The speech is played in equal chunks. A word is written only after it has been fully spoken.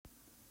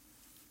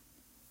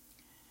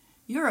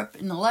Europe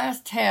in the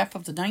last half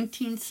of the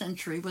 19th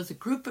century was a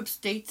group of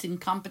states in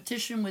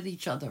competition with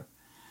each other.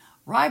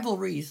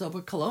 Rivalries over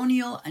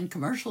colonial and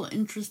commercial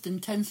interest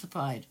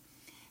intensified,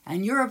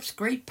 and Europe's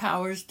great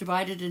powers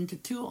divided into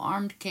two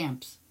armed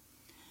camps.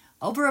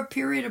 Over a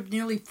period of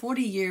nearly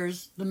 40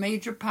 years, the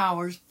major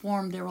powers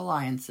formed their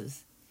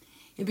alliances.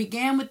 It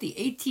began with the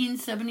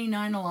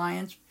 1879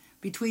 alliance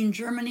between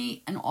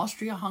Germany and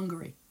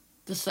Austria-Hungary,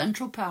 the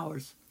Central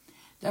Powers,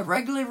 that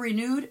regularly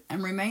renewed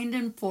and remained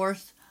in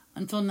force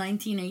until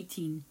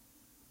 1918.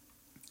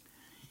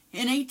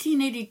 In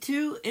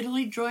 1882,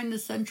 Italy joined the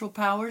Central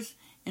Powers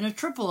in a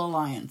triple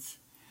alliance.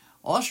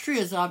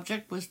 Austria's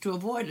object was to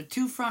avoid a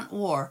two-front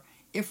war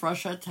if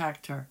Russia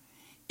attacked her.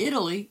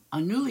 Italy,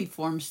 a newly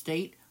formed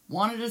state,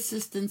 wanted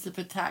assistance if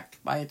attacked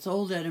by its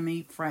old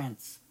enemy,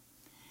 France.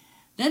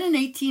 Then in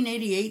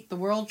 1888, the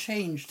world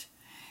changed.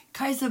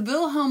 Kaiser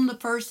Wilhelm I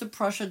of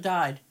Prussia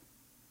died.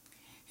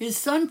 His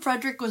son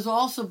Frederick was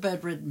also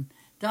bedridden,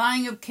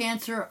 dying of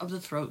cancer of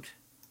the throat.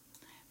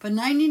 For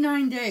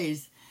 99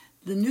 days,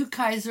 the new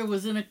Kaiser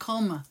was in a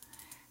coma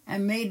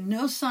and made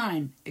no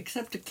sign,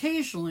 except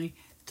occasionally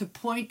to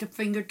point a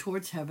finger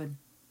towards heaven.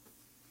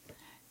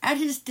 At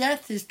his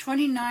death, his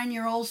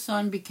 29-year-old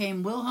son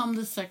became Wilhelm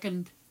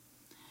II.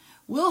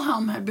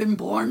 Wilhelm had been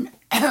born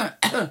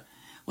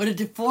with a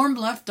deformed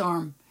left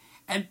arm.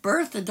 At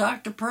birth, the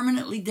doctor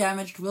permanently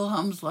damaged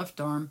Wilhelm's left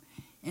arm.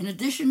 In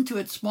addition to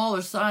its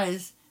smaller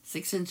size,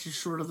 6 inches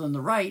shorter than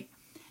the right,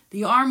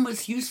 the arm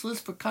was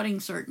useless for cutting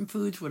certain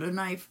foods with a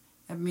knife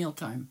at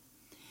mealtime.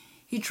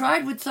 He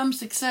tried with some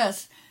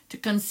success to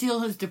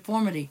conceal his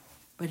deformity,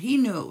 but he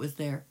knew it was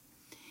there.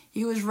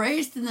 He was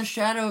raised in the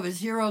shadow of his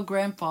hero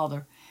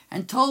grandfather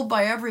and told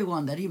by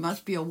everyone that he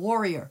must be a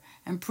warrior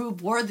and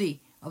prove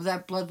worthy of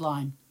that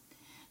bloodline.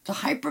 The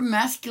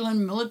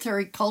hyper-masculine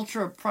military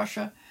culture of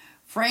Prussia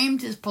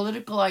framed his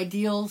political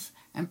ideals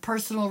and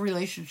personal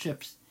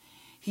relationships.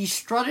 He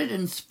strutted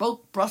and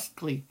spoke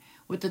brusquely,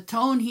 with the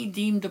tone he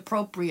deemed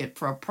appropriate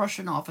for a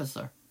Prussian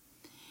officer.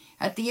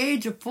 At the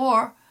age of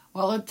 4,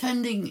 while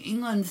attending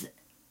England's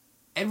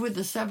Edward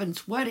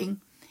VII's wedding,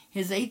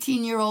 his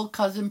 18-year-old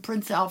cousin,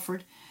 Prince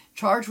Alfred,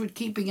 charged with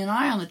keeping an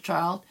eye on the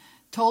child,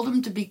 told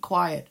him to be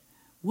quiet.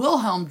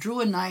 Wilhelm drew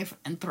a knife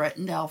and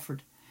threatened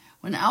Alfred.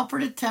 When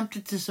Alfred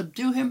attempted to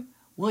subdue him,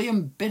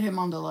 William bit him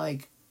on the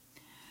leg.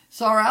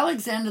 Tsar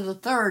Alexander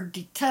III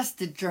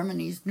detested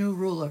Germany's new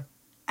ruler,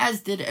 as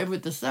did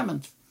Edward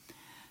VII.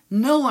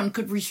 No one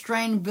could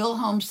restrain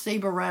Wilhelm's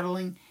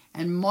saber-rattling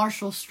and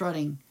martial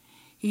strutting.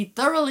 He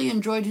thoroughly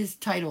enjoyed his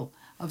title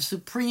of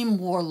Supreme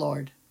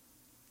Warlord.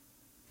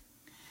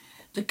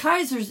 The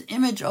Kaiser's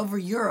image over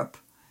Europe,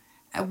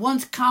 at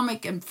once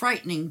comic and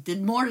frightening,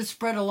 did more to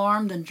spread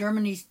alarm than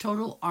Germany's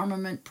total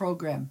armament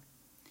program.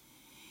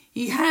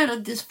 He had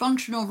a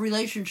dysfunctional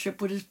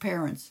relationship with his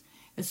parents,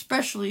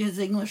 especially his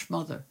English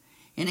mother.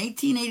 In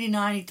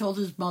 1889, he told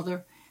his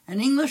mother, "An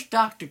English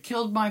doctor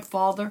killed my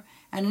father,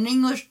 and an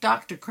English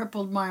doctor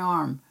crippled my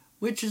arm,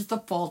 which is the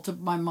fault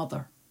of my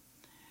mother."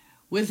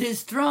 With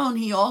his throne,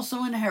 he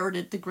also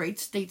inherited the great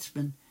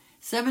statesman,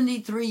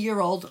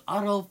 73-year-old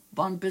Otto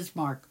von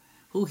Bismarck,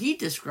 who he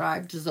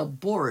described as a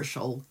boorish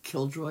old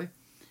killjoy.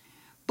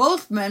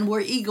 Both men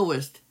were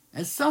egoists.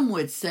 As some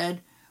wits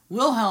said,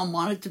 Wilhelm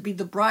wanted to be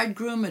the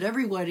bridegroom at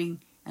every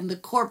wedding and the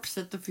corpse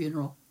at the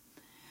funeral.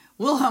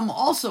 Wilhelm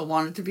also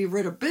wanted to be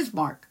rid of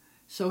Bismarck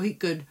so he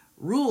could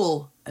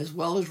rule as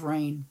well as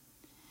reign.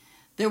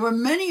 There were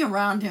many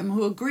around him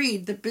who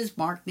agreed that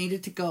Bismarck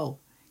needed to go.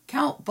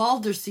 Count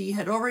Waldersee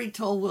had already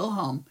told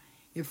Wilhelm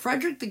if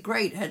Frederick the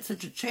Great had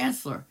such a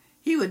chancellor,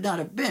 he would not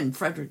have been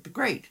Frederick the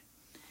Great.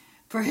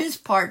 For his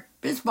part,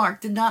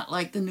 Bismarck did not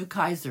like the new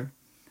Kaiser.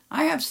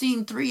 "I have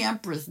seen 3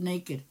 emperors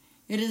naked.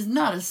 It is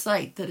not a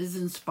sight that is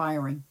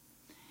inspiring."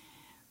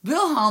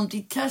 Wilhelm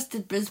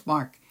detested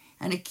Bismarck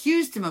and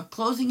accused him of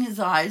closing his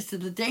eyes to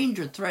the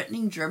danger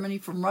threatening Germany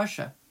from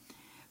Russia.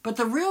 But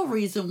the real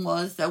reason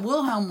was that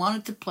Wilhelm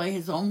wanted to play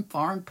his own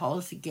foreign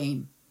policy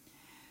game.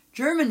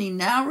 Germany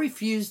now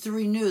refused to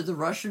renew the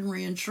Russian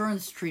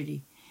reinsurance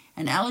treaty,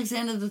 and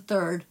Alexander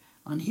III,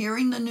 on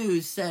hearing the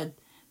news, said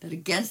that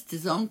against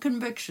his own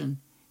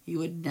conviction, he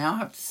would now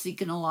have to seek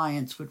an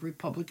alliance with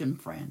Republican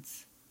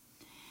France.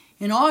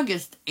 In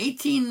August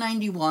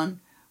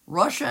 1891,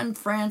 Russia and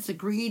France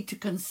agreed to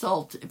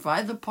consult if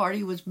either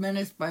party was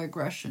menaced by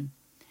aggression.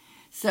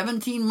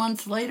 17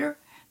 months later,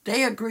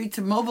 they agreed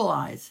to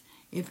mobilize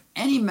if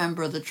any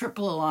member of the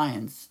Triple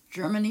Alliance,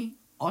 Germany,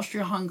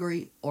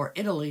 Austria-Hungary, or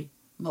Italy,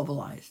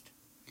 mobilized.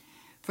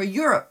 For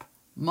Europe,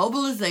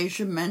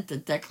 mobilization meant a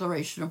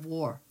declaration of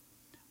war.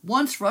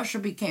 Once Russia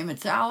became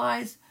its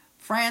allies,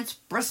 France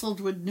bristled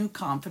with new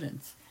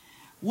confidence.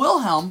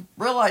 Wilhelm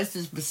realized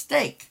his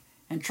mistake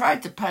and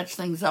tried to patch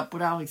things up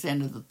with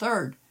Alexander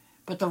III,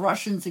 but the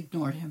Russians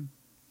ignored him.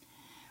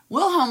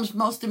 Wilhelm's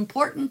most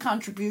important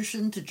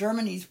contribution to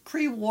Germany's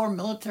pre-war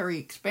military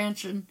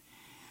expansion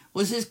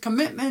was his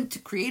commitment to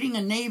creating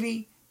a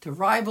navy to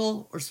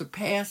rival or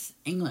surpass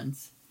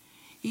England's.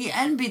 He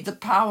envied the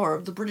power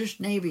of the British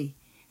Navy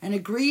and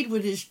agreed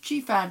with his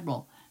chief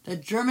admiral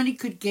that Germany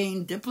could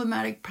gain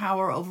diplomatic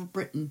power over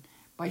Britain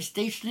by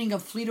stationing a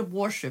fleet of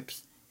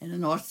warships in the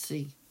North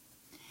Sea.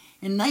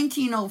 In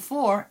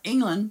 1904,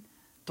 England,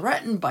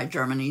 threatened by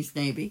Germany's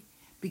navy,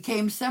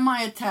 became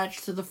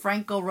semi-attached to the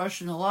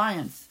Franco-Russian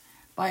alliance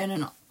by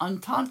an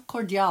entente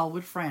cordiale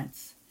with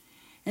France.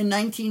 In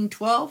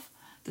 1912,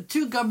 the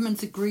two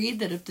governments agreed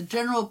that if the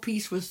general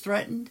peace was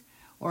threatened,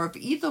 or if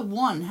either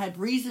one had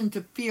reason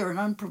to fear an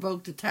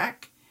unprovoked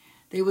attack,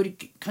 they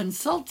would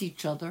consult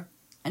each other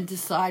and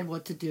decide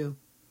what to do.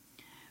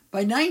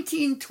 By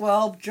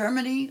 1912,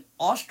 Germany,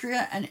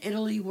 Austria, and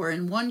Italy were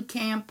in one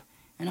camp,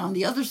 and on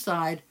the other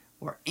side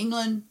were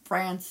England,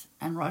 France,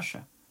 and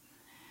Russia.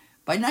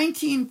 By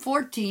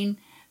 1914,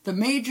 the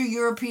major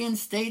European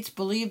states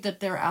believed that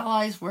their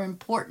allies were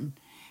important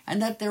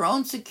and that their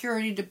own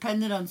security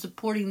depended on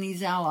supporting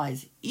these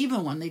allies,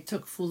 even when they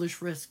took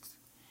foolish risks.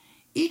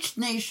 Each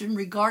nation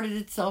regarded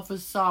itself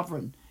as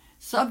sovereign,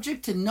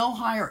 subject to no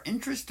higher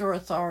interest or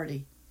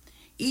authority.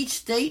 Each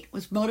state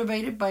was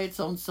motivated by its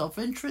own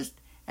self-interest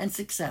and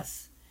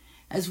success.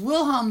 As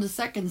Wilhelm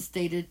II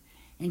stated,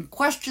 "In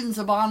questions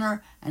of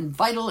honor and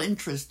vital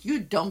interest, you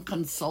don't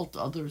consult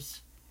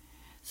others."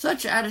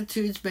 Such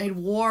attitudes made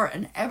war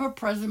an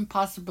ever-present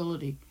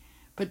possibility,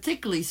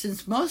 particularly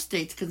since most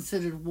states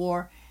considered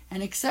war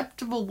an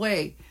acceptable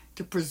way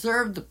to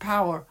preserve the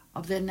power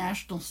of their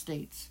national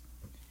states.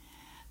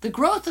 The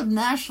growth of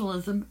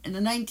nationalism in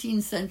the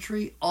 19th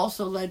century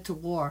also led to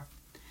war.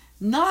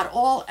 Not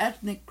all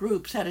ethnic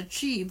groups had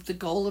achieved the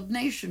goal of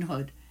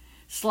nationhood.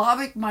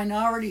 Slavic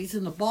minorities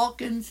in the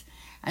Balkans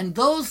and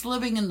those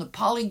living in the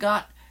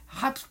polyglot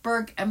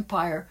Habsburg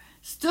Empire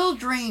still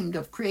dreamed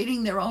of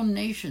creating their own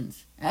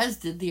nations, as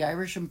did the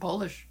Irish and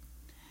Polish.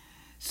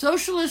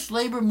 Socialist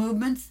labor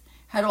movements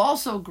had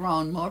also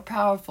grown more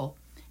powerful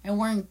and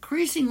were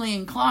increasingly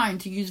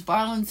inclined to use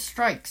violent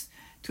strikes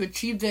to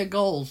achieve their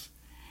goals.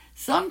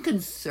 Some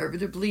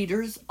conservative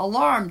leaders,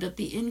 alarmed at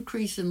the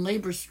increase in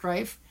labor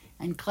strife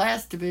and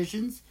class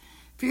divisions,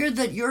 feared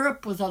that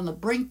Europe was on the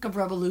brink of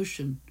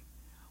revolution.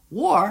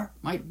 War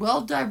might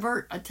well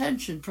divert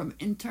attention from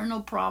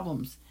internal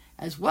problems,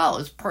 as well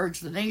as purge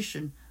the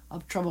nation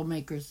of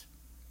troublemakers.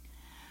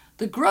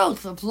 The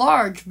growth of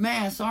large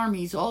mass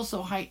armies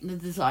also heightened the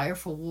desire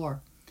for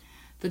war.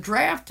 The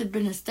draft had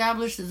been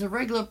established as a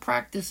regular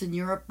practice in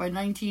Europe by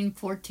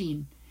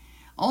 1914.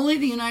 Only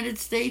the United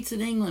States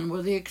and England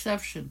were the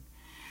exception.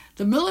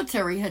 The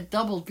military had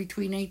doubled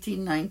between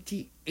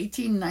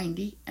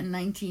 1890 and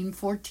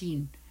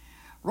 1914.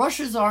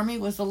 Russia's army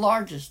was the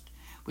largest,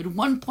 with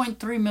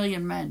 1.3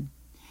 million men.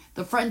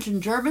 The French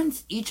and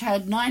Germans each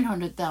had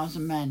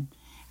 900,000 men,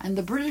 and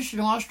the British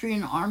and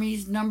Austrian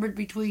armies numbered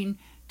between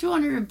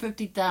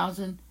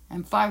 250,000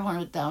 and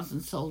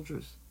 500,000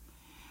 soldiers.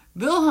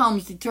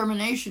 Wilhelm's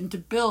determination to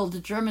build a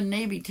German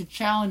navy to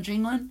challenge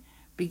England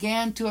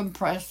began to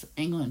impress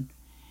England.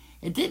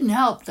 It didn't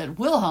help that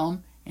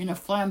Wilhelm, in a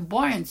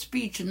flamboyant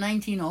speech in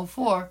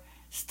 1904,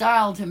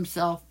 styled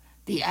himself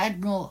the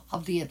Admiral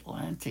of the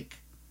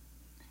Atlantic.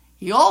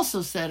 He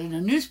also said in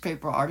a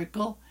newspaper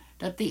article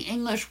that the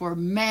English were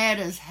mad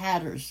as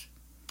hatters.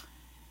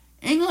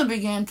 England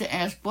began to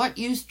ask what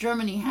use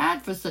Germany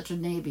had for such a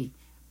navy,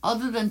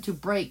 other than to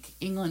break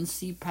England's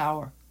sea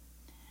power.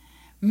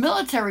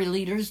 Military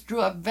leaders drew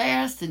up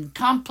vast and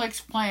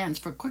complex plans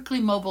for quickly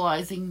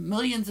mobilizing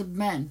millions of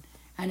men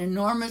and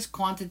enormous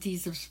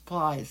quantities of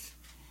supplies.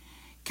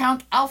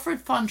 Count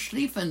Alfred von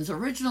Schlieffen's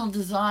original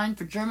design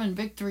for German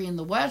victory in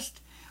the West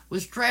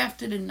was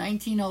drafted in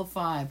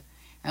 1905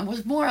 and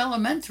was more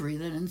elementary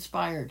than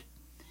inspired.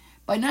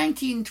 By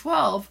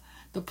 1912,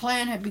 the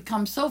plan had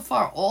become so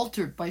far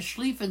altered by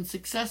Schlieffen's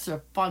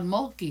successor, von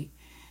Moltke,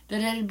 that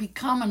it had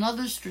become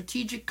another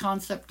strategic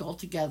concept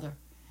altogether.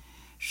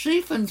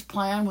 Schlieffen's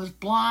plan was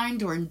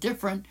blind or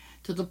indifferent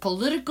to the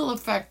political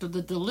effect of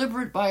the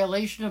deliberate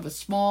violation of a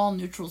small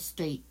neutral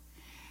state.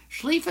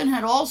 Schlieffen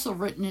had also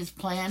written his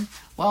plan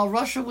while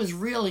Russia was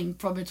reeling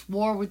from its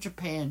war with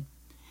Japan.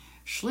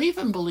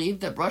 Schlieffen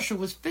believed that Russia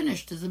was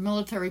finished as a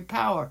military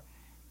power,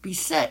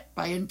 beset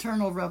by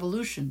internal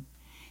revolution.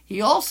 He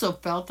also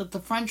felt that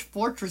the French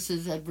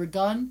fortresses at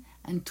Verdun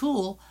and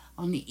Toul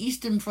on the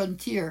eastern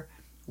frontier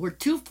were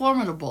too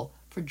formidable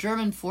for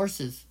German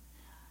forces.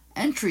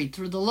 Entry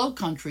through the Low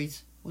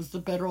Countries was the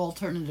better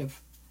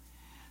alternative.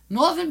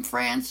 Northern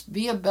France,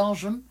 via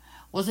Belgium,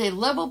 was a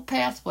level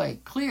pathway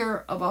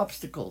clear of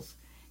obstacles.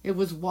 It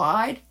was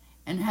wide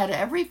and had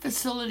every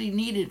facility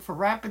needed for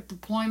rapid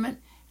deployment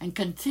and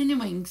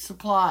continuing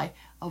supply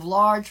of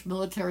large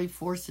military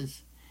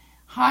forces.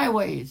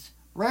 Highways,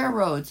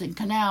 railroads, and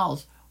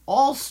canals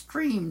all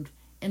streamed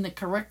in the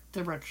correct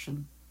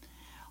direction.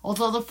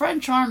 Although the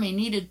French army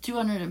needed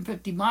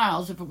 250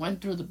 miles if it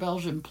went through the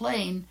Belgian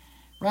plain,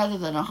 rather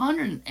than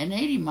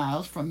 180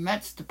 miles from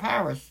Metz to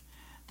Paris,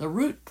 the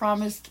route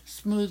promised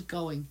smooth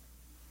going.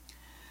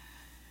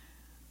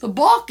 The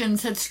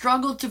Balkans had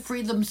struggled to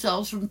free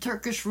themselves from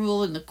Turkish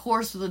rule in the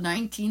course of the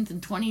 19th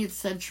and 20th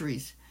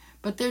centuries,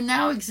 but there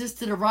now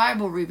existed a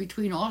rivalry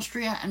between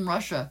Austria and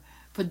Russia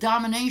for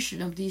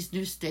domination of these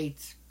new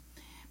states.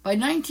 By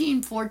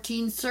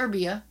 1914,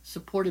 Serbia,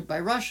 supported by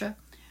Russia,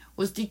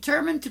 was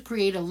determined to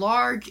create a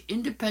large,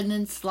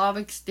 independent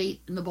Slavic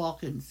state in the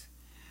Balkans.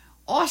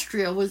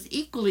 Austria was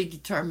equally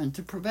determined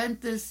to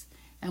prevent this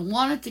and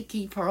wanted to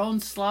keep her own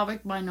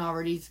Slavic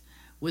minorities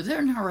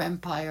within her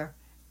empire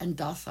and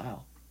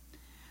docile.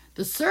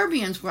 The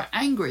Serbians were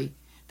angry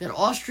that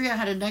Austria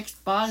had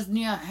annexed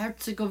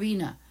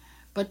Bosnia-Herzegovina,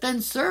 but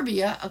then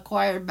Serbia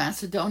acquired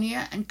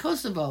Macedonia and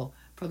Kosovo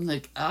from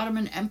the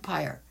Ottoman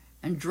Empire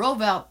and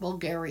drove out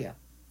Bulgaria.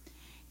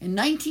 In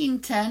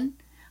 1910,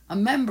 a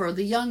member of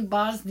the Young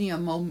Bosnia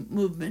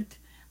movement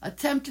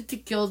attempted to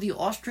kill the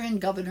Austrian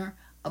governor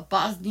of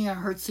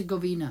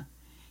Bosnia-Herzegovina.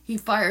 He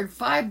fired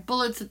 5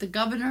 bullets at the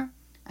governor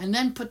and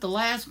then put the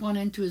last one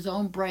into his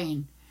own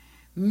brain,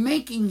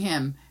 making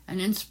him an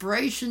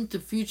inspiration to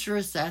future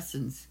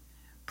assassins.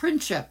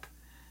 Princip,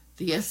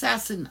 the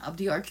assassin of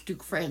the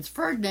Archduke Franz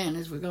Ferdinand,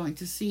 as we're going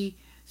to see,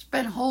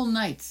 spent whole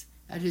nights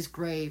at his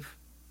grave.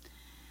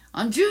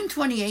 On June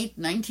 28,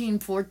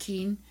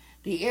 1914,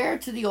 the heir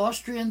to the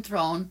Austrian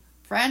throne,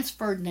 Franz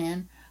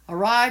Ferdinand,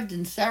 arrived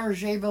in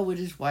Sarajevo with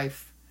his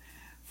wife.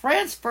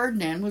 Franz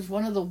Ferdinand was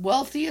one of the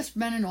wealthiest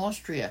men in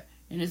Austria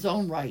in his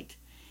own right.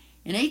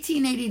 In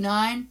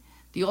 1889,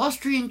 the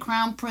Austrian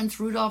Crown Prince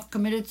Rudolf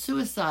committed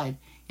suicide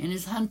in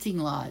his hunting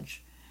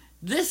lodge.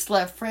 This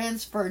left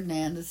Franz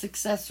Ferdinand the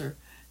successor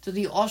to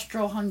the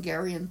Astro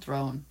Hungarian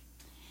throne.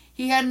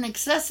 He had an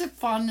excessive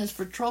fondness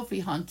for trophy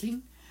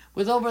hunting,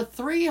 with over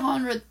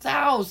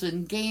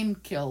 300,000 game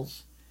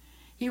kills.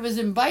 He was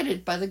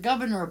invited by the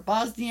governor of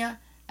Bosnia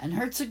and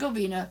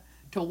Herzegovina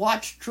to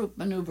watch troop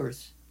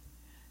maneuvers.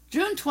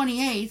 June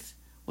 28th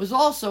was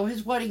also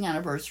his wedding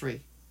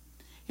anniversary.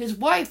 His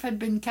wife had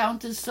been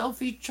Countess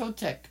Sophie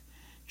Chotek,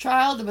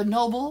 child of a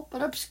noble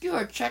but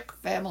obscure Czech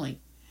family.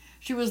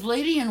 She was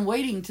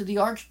lady-in-waiting to the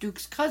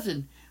Archduke's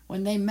cousin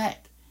when they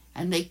met,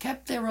 and they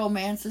kept their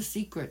romance a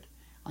secret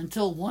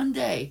until one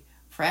day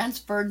Franz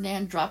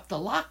Ferdinand dropped the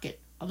locket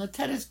on the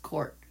tennis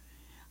court.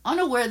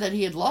 Unaware that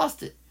he had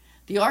lost it,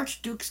 the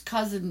Archduke's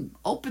cousin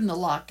opened the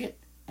locket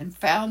and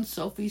found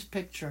Sophie's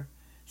picture.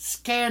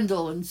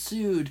 Scandal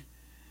ensued.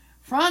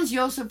 Franz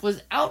Josef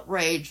was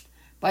outraged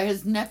by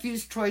his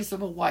nephew's choice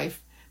of a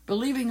wife,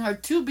 believing her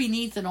too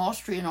beneath an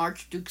Austrian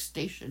Archduke's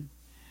station.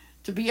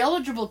 To be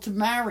eligible to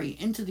marry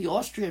into the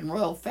Austrian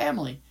royal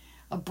family,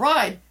 a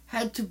bride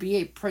had to be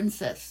a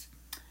princess.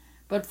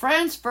 But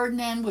Franz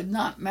Ferdinand would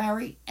not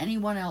marry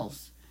anyone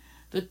else.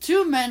 The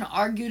two men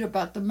argued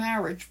about the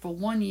marriage for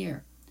 1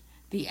 year.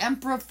 The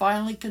emperor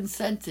finally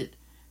consented,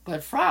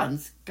 but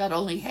Franz got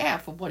only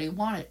half of what he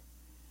wanted.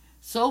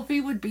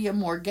 Sophie would be a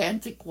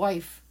morgantic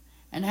wife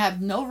and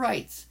have no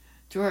rights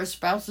to her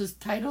spouse's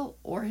title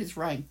or his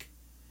rank.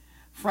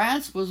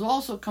 Franz was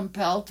also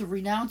compelled to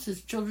renounce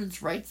his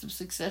children's rights of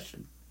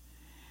succession.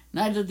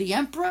 Neither the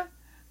emperor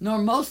nor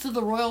most of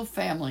the royal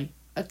family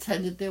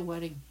attended their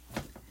wedding.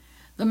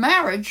 The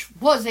marriage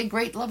was a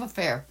great love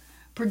affair,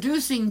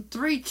 producing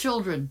 3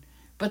 children,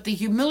 but the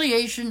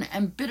humiliation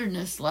and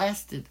bitterness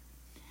lasted.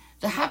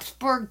 The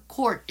Habsburg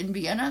court in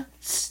Vienna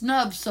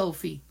snubbed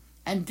Sophie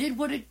and did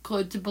what it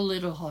could to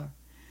belittle her.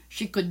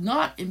 She could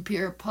not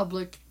appear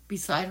public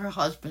beside her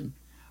husband,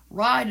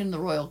 ride in the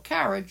royal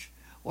carriage,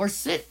 or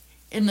sit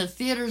in the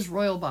theater's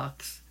royal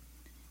box.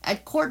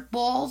 At court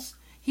balls,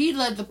 he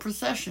led the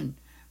procession,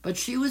 but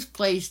she was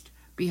placed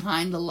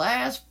behind the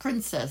last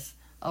princess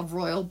of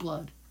royal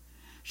blood.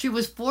 She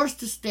was forced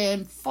to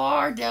stand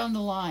far down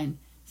the line,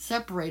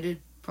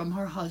 separated from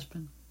her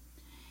husband.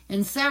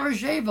 In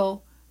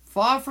Sarajevo,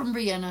 far from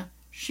Vienna,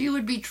 she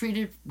would be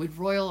treated with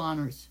royal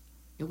honors.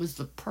 It was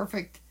the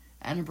perfect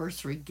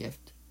anniversary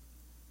gift.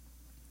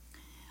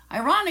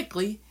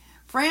 Ironically,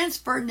 Franz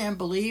Ferdinand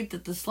believed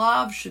that the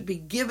Slavs should be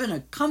given a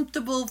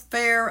comfortable,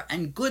 fair,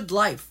 and good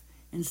life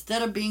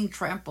instead of being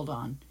trampled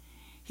on.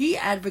 He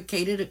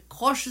advocated a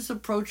cautious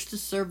approach to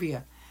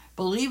Serbia,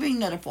 believing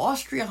that if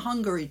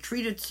Austria-Hungary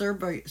treated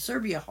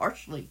Serbia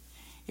harshly,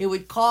 it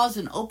would cause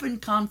an open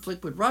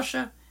conflict with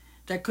Russia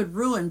that could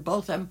ruin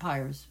both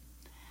empires.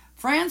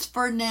 Franz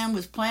Ferdinand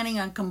was planning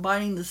on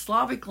combining the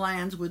Slavic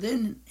lands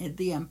within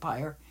the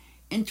empire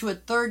into a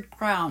third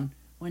crown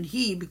when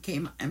he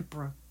became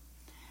emperor.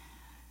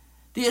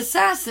 The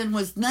assassin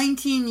was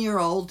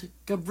 19-year-old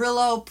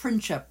Gavrilo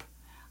Princip,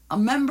 a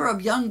member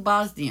of Young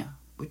Bosnia,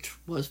 which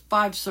was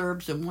 5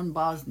 Serbs and 1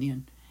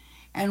 Bosnian,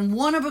 and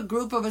one of a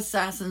group of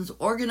assassins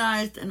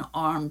organized and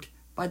armed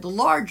by the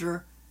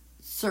larger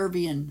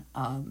Serbian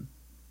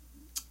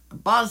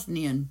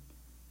Bosnian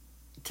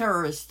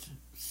terrorist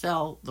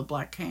cell, the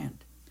Black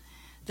Hand.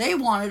 They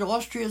wanted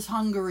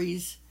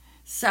Hungary's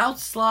South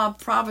Slav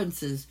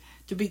provinces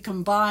to be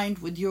combined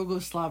with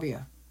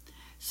Yugoslavia.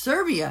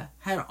 Serbia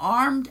had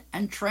armed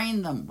and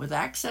trained them with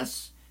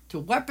access to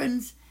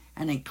weapons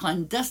and a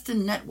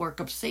clandestine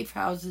network of safe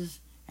houses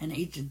and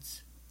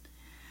agents.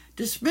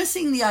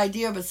 Dismissing the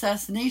idea of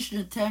assassination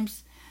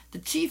attempts, the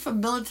chief of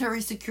military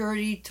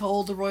security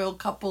told the royal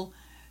couple,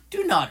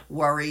 "Do not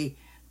worry,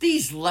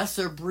 these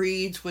lesser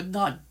breeds would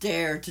not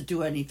dare to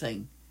do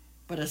anything."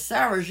 But a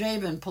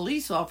Sarajevan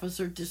police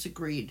officer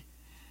disagreed.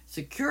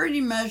 security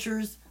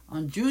measures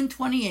on June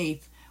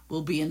 28th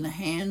will be in the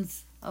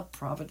hands of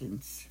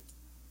Providence.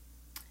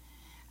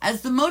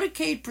 As the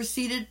motorcade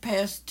proceeded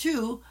past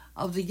two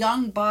of the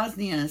young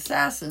Bosnian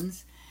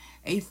assassins,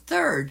 a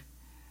third,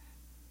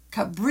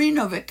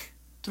 Kabrinovic,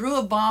 threw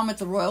a bomb at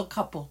the royal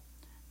couple.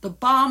 The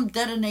bomb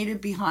detonated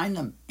behind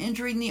them,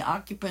 injuring the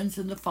occupants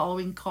in the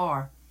following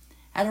car.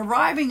 At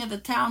arriving at the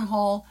town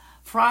hall,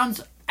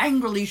 Franz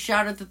angrily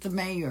shouted at the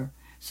mayor,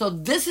 "So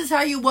this is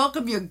how you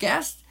welcome your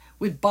guests?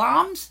 With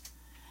bombs?"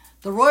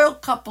 The royal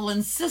couple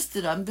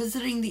insisted on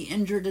visiting the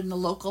injured in the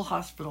local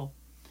hospital.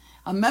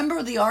 A member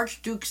of the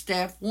Archduke's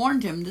staff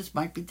warned him this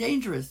might be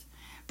dangerous,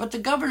 but the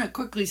governor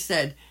quickly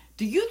said,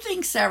 "Do you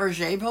think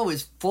Sarajevo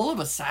is full of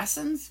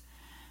assassins?"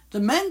 The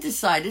men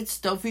decided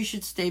Sophie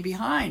should stay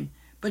behind,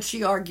 but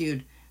she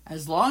argued,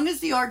 "As long as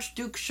the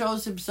Archduke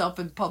shows himself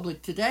in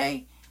public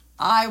today,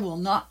 I will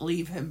not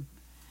leave him."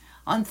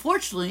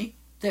 Unfortunately,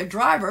 their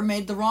driver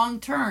made the wrong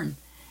turn,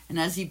 and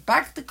as he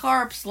backed the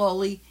car up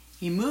slowly,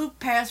 he moved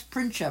past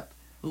Princhep,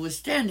 who was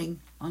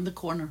standing on the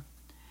corner.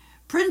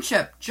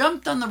 Princhep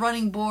jumped on the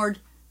running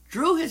board,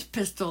 drew his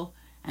pistol,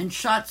 and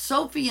shot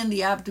Sophie in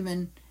the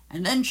abdomen,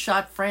 and then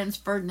shot Franz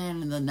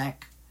Ferdinand in the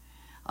neck.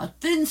 A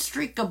thin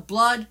streak of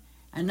blood,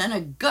 and then a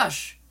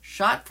gush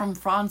shot from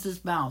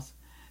Franz's mouth.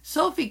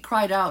 Sophie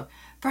cried out,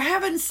 "For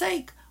heaven's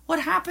sake,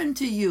 what happened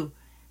to you?"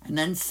 and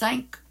then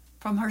sank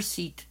from her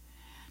seat.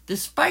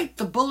 Despite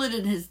the bullet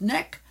in his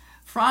neck,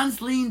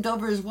 Franz leaned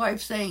over his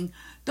wife, saying,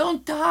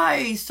 "Don't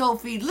die,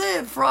 Sophie,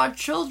 live for our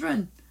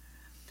children."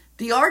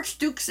 The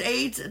Archduke's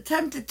aides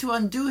attempted to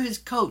undo his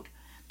coat,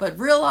 but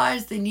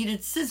realized they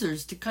needed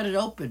scissors to cut it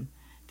open.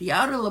 The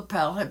outer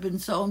lapel had been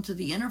sewn to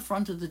the inner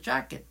front of the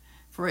jacket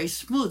for a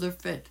smoother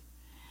fit.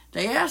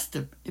 They asked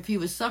him if he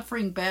was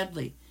suffering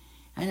badly,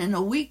 and in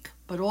a weak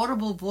but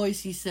audible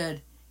voice he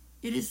said,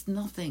 "It is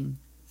nothing,"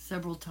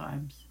 several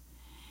times.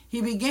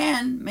 He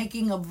began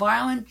making a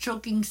violent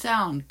choking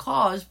sound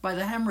caused by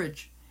the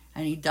hemorrhage,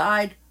 and he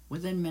died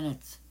within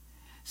minutes.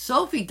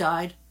 Sophie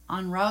died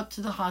en route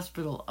to the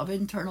hospital of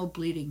internal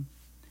bleeding.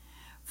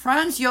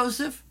 Franz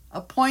Josef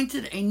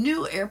appointed a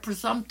new heir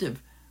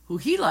presumptive, who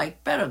he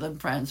liked better than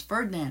Franz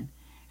Ferdinand,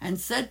 and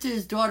said to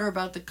his daughter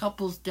about the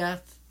couple's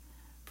death,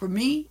 "For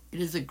me,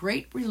 it is a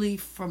great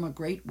relief from a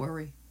great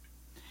worry."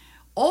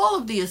 All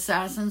of the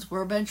assassins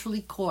were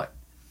eventually caught.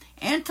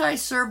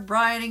 Anti-Serb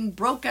rioting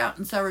broke out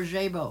in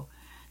Sarajevo.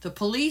 The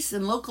police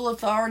and local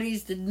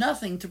authorities did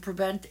nothing to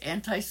prevent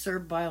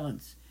anti-Serb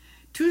violence.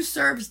 2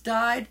 Serbs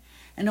died,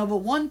 and over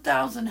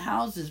 1,000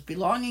 houses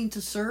belonging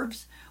to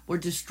Serbs were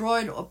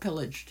destroyed or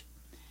pillaged.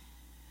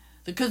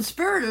 The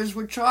conspirators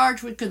were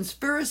charged with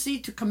conspiracy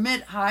to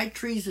commit high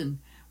treason,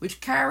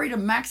 which carried a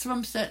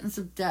maximum sentence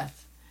of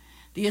death.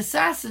 The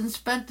assassins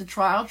spent the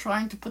trial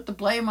trying to put the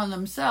blame on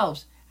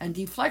themselves and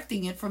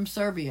deflecting it from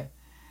Serbia.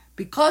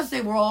 Because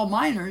they were all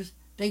minors,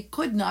 they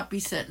could not be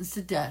sentenced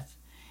to death.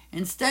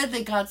 Instead,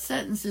 they got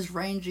sentences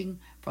ranging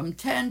from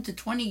 10 to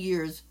 20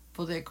 years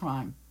for their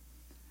crime.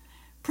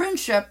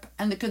 Princhep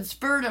and the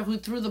conspirator who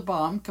threw the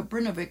bomb,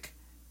 Kabrinovic,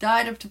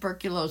 died of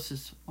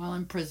tuberculosis while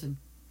in prison.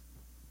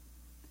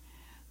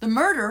 The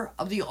murder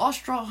of the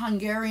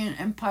Austro-Hungarian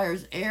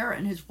Empire's heir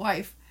and his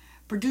wife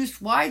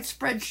produced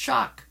widespread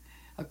shock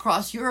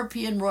across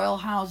European royal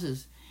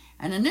houses,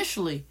 and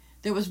initially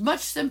there was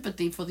much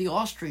sympathy for the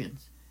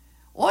Austrians.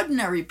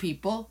 Ordinary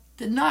people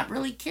did not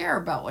really care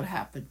about what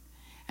happened,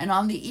 and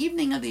on the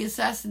evening of the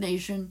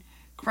assassination,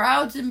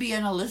 crowds in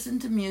Vienna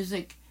listened to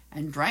music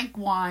and drank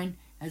wine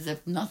as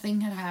if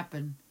nothing had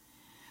happened.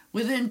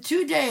 Within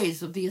 2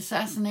 days of the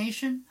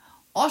assassination,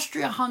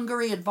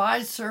 Austria-Hungary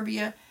advised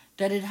Serbia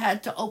that it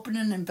had to open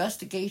an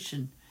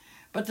investigation,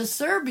 but the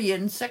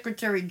Serbian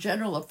Secretary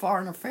General of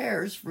Foreign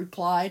Affairs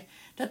replied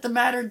that the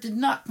matter did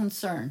not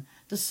concern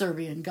the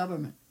Serbian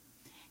government.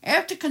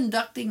 After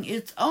conducting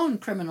its own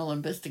criminal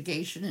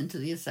investigation into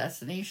the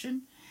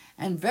assassination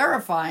and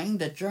verifying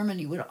that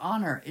Germany would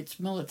honor its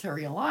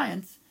military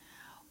alliance,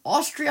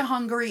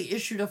 Austria-Hungary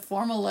issued a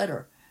formal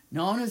letter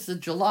known as the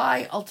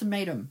July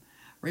Ultimatum,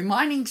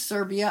 reminding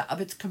Serbia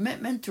of its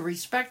commitment to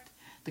respect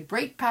the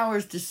great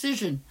powers'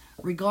 decision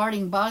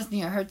regarding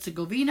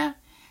Bosnia-Herzegovina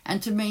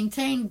and to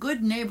maintain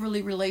good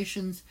neighborly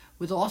relations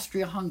with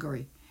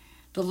Austria-Hungary.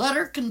 The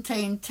letter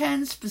contained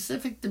 10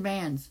 specific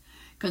demands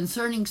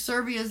concerning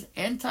Serbia's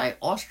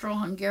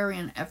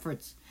anti-Austro-Hungarian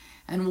efforts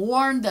and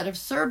warned that if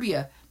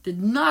Serbia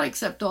did not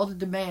accept all the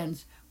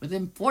demands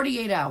within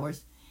 48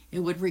 hours, it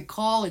would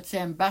recall its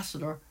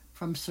ambassador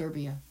from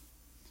Serbia.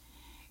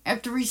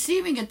 After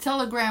receiving a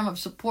telegram of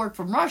support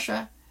from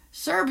Russia,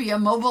 Serbia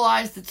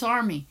mobilized its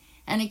army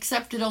and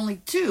accepted only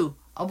 2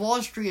 of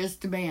Austria's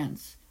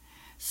demands.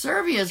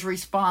 Serbia's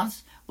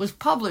response was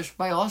published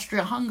by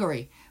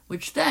Austria-Hungary,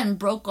 which then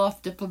broke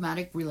off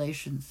diplomatic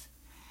relations.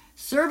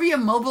 Serbia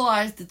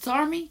mobilized its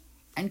army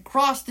and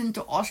crossed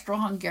into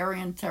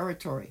Austro-Hungarian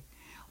territory.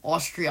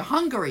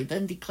 Austria-Hungary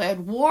then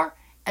declared war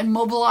and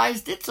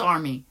mobilized its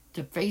army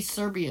to face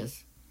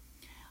Serbia's.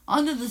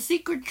 Under the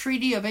secret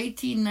treaty of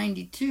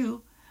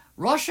 1892,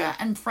 Russia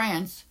and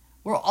France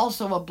were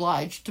also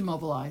obliged to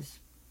mobilize.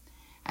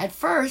 At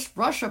first,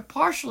 Russia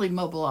partially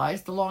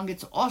mobilized along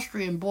its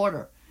Austrian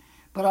border,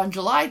 but on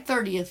July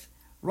 30th,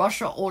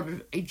 Russia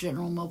ordered a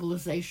general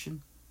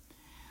mobilization.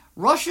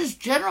 Russia's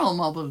general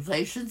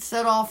mobilization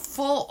set off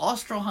full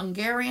Astro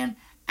Hungarian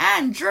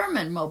and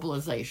German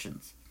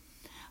mobilizations.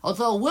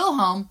 Although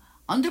Wilhelm,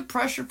 under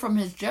pressure from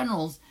his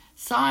generals,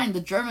 signed the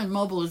German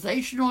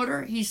mobilization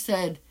order, he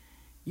said,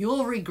 "You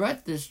will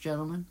regret this,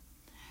 gentlemen."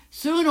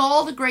 Soon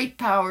all the great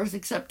powers,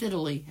 except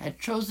Italy, had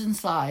chosen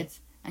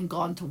sides and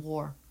gone to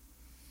war.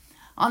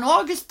 On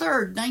August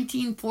 3rd,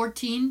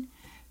 1914,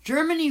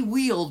 Germany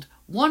wheeled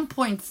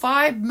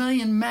 1.5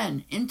 million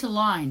men into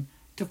line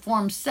to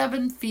form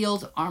 7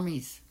 field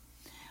armies.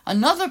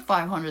 Another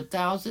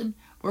 500,000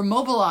 were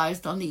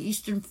mobilized on the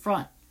Eastern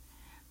Front.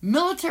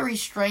 Military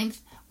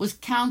strength was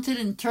counted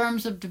in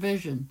terms of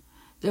division.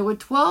 There were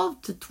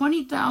 12 to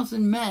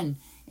 20,000 men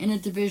in a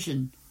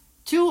division.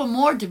 2 or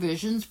more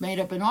divisions made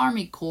up an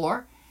army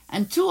corps,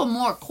 and 2 or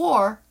more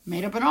corps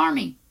made up an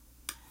army.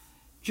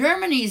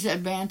 Germany's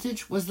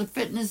advantage was the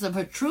fitness of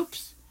her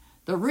troops,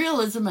 the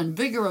realism and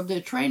vigor of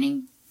their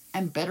training,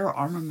 and better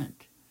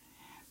armament.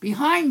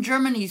 Behind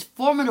Germany's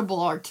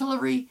formidable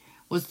artillery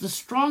was the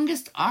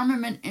strongest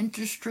armament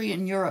industry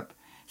in Europe,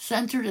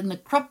 centered in the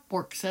Krupp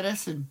Works at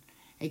Essen,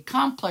 a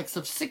complex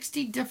of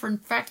 60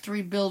 different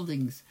factory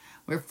buildings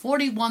where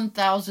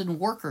 41,000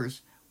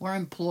 workers were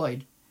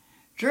employed.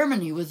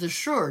 Germany was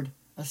assured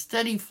a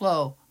steady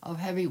flow of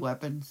heavy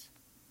weapons.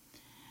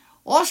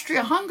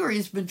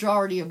 Austria-Hungary's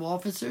majority of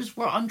officers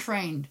were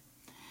untrained.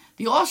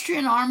 The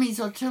Austrian army's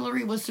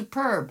artillery was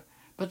superb,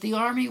 but the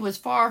army was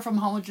far from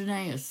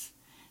homogeneous.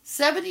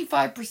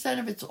 75%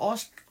 of its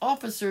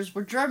officers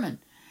were German,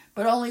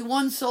 but only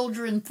 1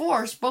 soldier in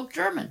 4 spoke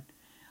German.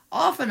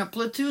 Often a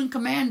platoon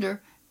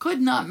commander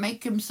could not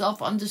make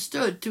himself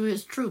understood to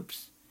his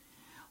troops.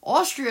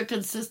 Austria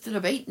consisted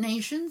of 8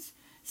 nations,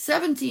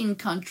 17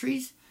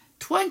 countries,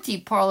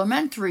 20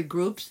 parliamentary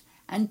groups,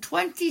 and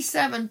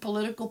 27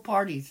 political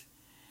parties.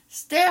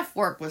 Staff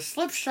work was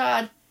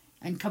slipshod,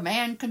 and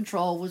command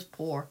control was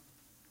poor.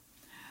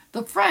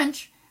 The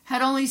French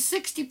had only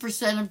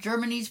 60% of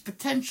Germany's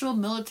potential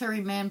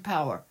military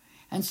manpower,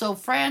 and so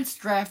France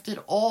drafted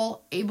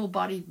all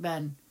able-bodied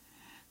men.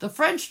 The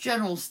French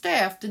General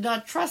Staff did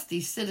not trust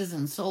these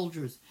citizen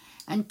soldiers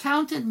and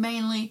counted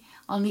mainly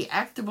on the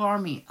active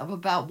army of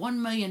about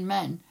 1 million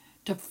men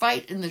to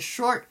fight in the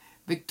short,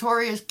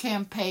 victorious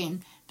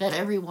campaign that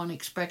everyone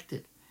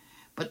expected.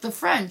 But the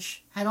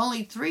French had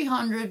only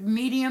 300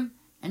 medium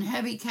and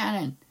heavy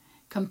cannon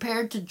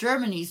compared to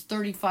Germany's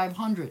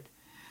 3,500.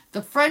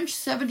 The French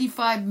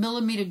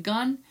 75-millimeter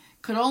gun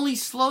could only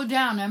slow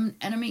down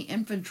enemy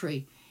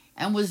infantry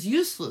and was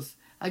useless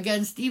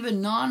against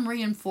even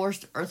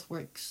non-reinforced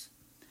earthworks.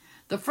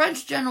 The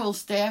French General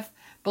Staff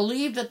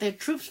believed that their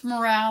troops'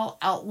 morale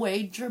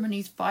outweighed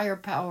Germany's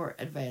firepower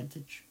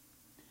advantage.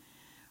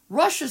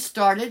 Russia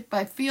started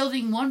by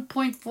fielding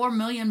 1.4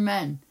 million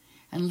men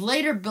and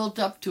later built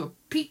up to a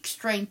peak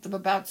strength of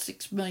about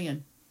 6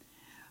 million.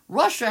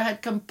 Russia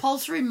had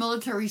compulsory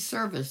military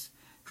service,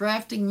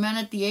 drafting men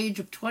at the age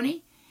of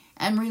 20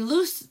 and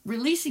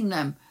releasing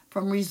them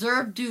from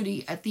reserve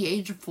duty at the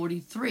age of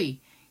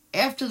 43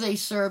 after they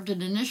served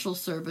an initial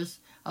service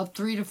of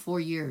 3 to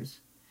 4 years.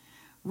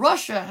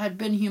 Russia had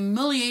been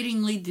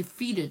humiliatingly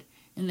defeated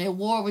in their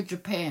war with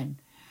Japan.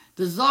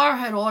 The Tsar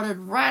had ordered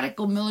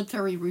radical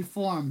military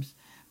reforms,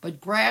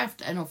 but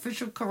graft and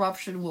official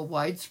corruption were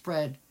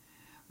widespread.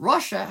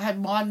 Russia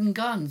had modern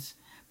guns,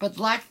 but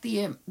lacked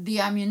the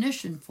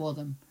ammunition for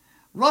them.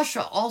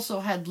 Russia also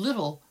had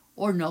little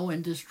or no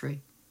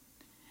industry.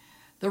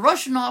 The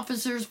Russian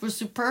officers were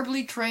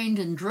superbly trained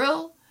in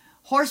drill,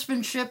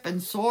 horsemanship,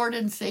 and sword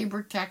and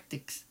saber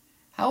tactics.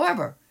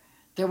 However,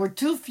 there were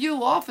too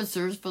few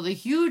officers for the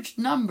huge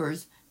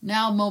numbers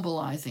now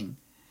mobilizing.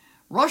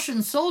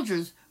 Russian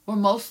soldiers were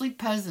mostly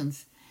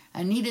peasants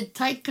and needed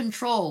tight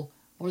control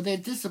or their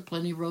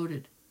discipline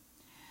eroded.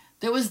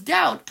 There was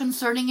doubt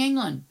concerning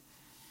England.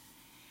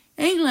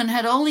 England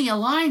had only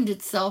aligned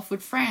itself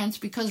with France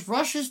because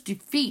Russia's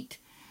defeat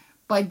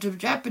by the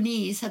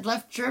Japanese had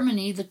left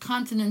Germany the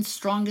continent's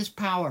strongest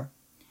power.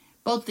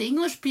 Both the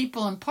English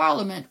people and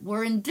Parliament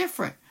were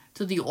indifferent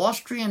to the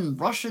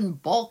Austrian-Russian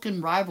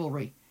Balkan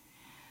rivalry.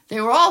 They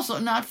were also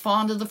not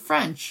fond of the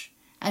French,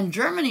 and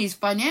Germany's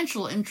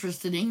financial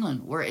interests in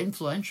England were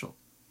influential.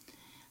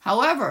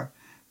 However,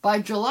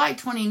 by July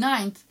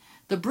 29th,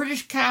 the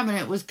British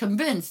cabinet was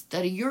convinced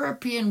that a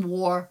European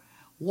war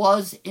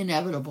was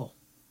inevitable.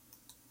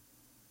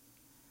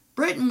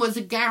 Britain was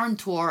a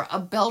guarantor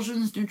of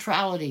Belgium's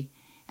neutrality,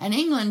 and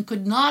England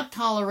could not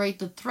tolerate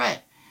the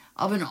threat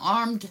of an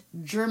armed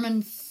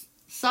German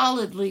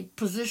solidly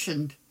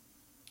positioned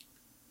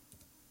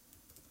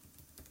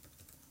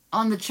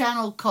on the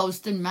Channel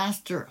coast and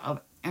master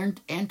of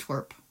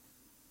Antwerp.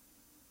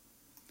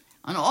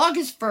 On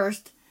August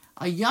 1st,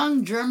 a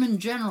young German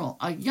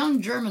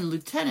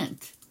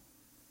lieutenant,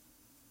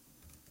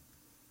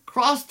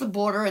 crossed the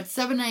border at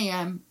 7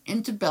 a.m.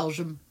 into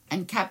Belgium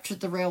and captured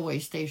the railway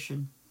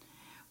station.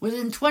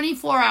 Within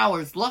 24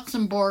 hours,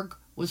 Luxembourg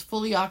was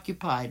fully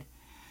occupied.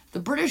 The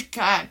British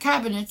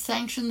cabinet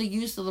sanctioned the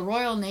use of the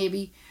Royal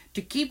Navy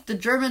to keep the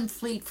German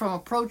fleet from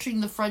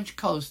approaching the French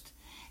coast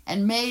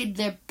and made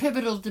their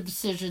pivotal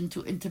decision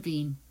to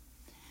intervene.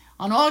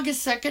 On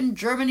August 2nd,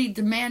 Germany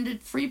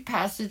demanded free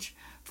passage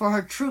for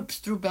her troops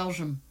through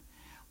Belgium.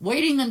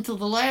 Waiting until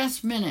the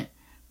last minute,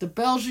 the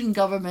Belgian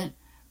government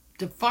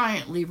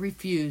defiantly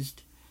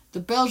refused. The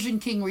Belgian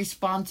king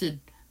responded,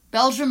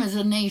 "Belgium is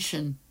a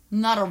nation,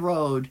 not a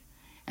road,"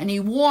 and he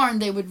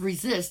warned they would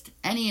resist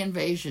any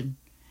invasion.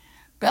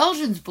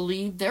 Belgians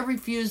believed their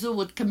refusal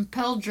would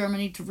compel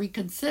Germany to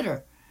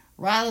reconsider,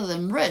 rather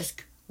than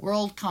risk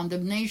world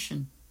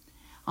condemnation.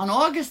 On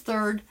August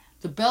 3rd,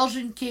 the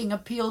Belgian king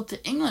appealed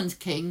to England's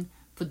king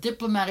for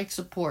diplomatic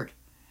support.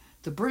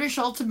 The British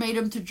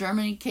ultimatum to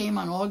Germany came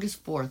on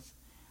August 4th.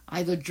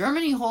 Either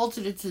Germany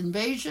halted its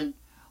invasion,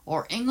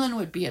 or England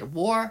would be at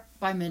war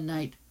by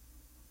midnight.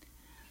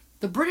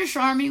 The British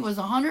Army was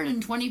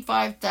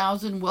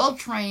 125,000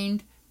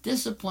 well-trained,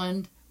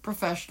 disciplined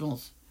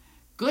professionals,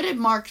 good at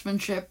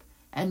marksmanship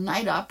and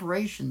night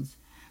operations,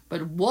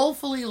 but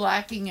woefully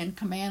lacking in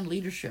command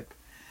leadership.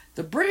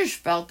 The British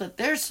felt that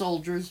their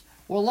soldiers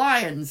were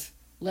lions,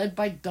 led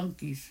by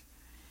donkeys.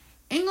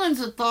 England's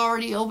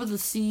authority over the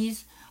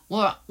seas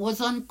was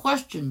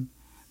unquestioned,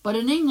 but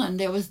in England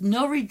there was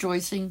no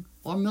rejoicing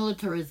or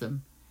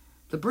militarism.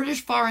 The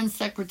British Foreign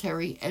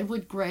Secretary,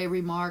 Edward Grey,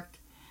 remarked,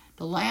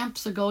 "The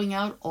lamps are going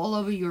out all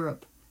over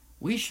Europe.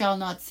 We shall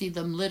not see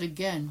them lit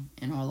again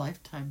in our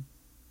lifetime."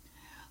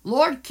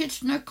 Lord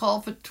Kitchener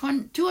called for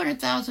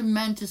 200,000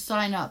 men to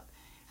sign up,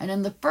 and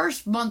in the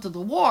first month of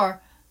the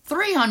war,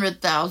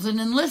 300,000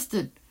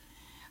 enlisted.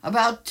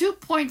 About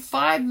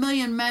 2.5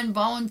 million men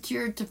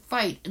volunteered to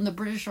fight in the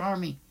British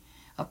Army,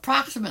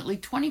 approximately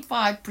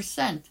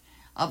 25%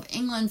 of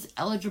England's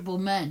eligible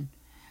men.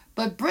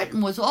 But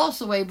Britain was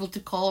also able to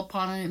call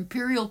upon an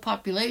imperial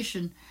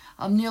population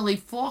of nearly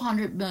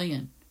 400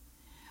 million.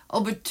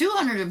 Over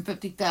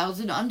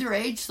 250,000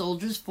 underage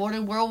soldiers fought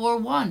in World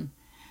War I.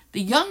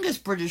 The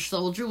youngest British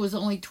soldier was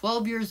only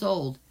 12 years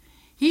old.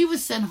 He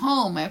was sent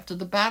home after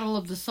the Battle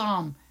of the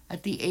Somme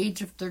at the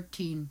age of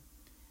 13.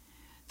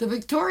 The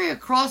Victoria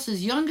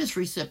Cross's youngest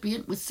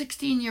recipient was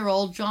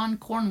 16-year-old John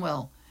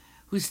Cornwell,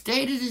 who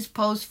stayed at his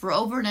post for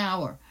over an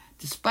hour,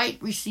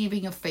 despite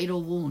receiving a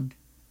fatal wound.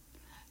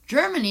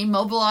 Germany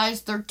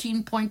mobilized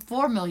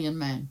 13.4 million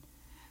men.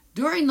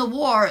 During the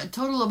war, a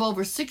total of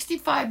over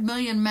 65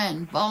 million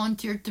men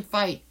volunteered to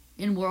fight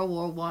in World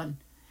War I.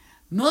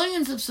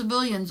 Millions of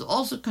civilians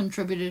also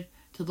contributed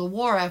to the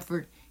war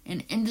effort in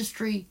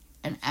industry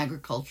and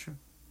agriculture.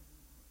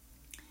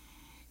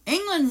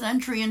 England's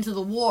entry into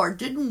the war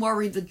didn't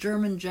worry the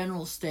German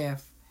general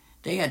staff.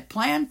 They had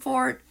planned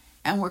for it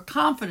and were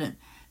confident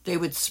they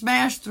would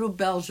smash through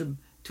Belgium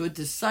to a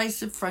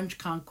decisive French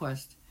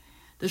conquest.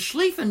 The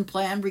Schlieffen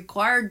Plan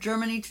required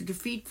Germany to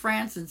defeat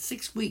France in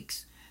 6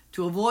 weeks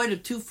to avoid a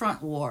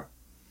two-front war.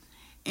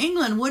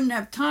 England wouldn't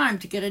have time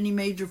to get any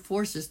major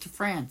forces to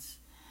France.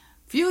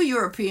 Few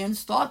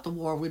Europeans thought the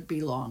war would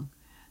be long.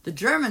 The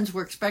Germans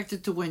were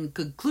expected to win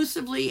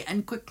conclusively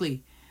and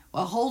quickly,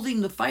 while holding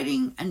the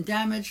fighting and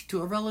damage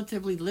to a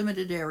relatively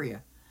limited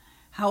area.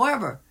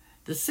 However,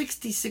 the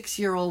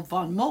 66-year-old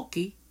von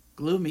Moltke,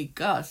 Gloomy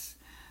Gus,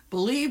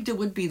 believed it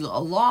would be a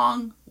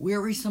long,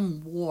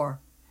 wearisome war.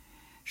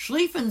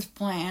 Schlieffen's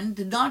plan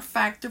did not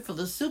factor for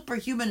the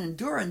superhuman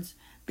endurance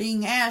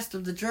being asked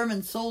of the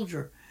German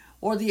soldier,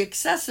 or the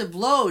excessive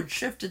load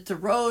shifted to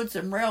roads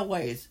and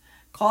railways,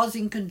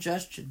 causing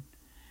congestion.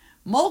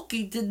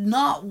 Moltke did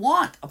not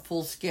want a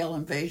full-scale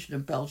invasion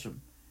of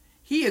Belgium.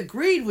 He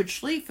agreed with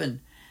Schlieffen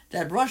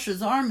that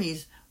Russia's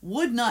armies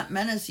would not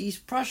menace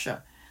East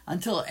Prussia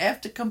until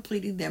after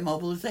completing their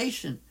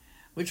mobilization,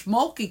 which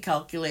Moltke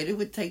calculated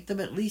would take them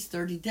at least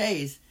 30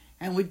 days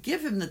and would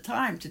give him the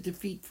time to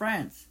defeat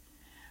France.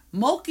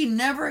 Moltke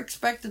never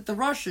expected the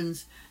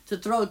Russians to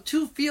throw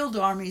 2 field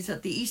armies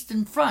at the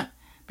Eastern Front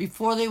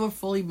before they were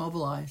fully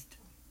mobilized.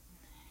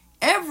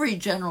 Every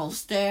general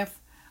staff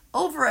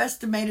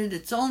overestimated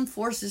its own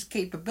forces'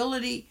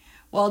 capability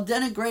while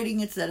denigrating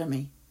its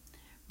enemy.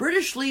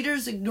 British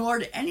leaders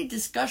ignored any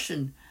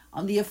discussion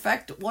on the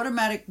effect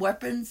automatic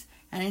weapons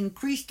and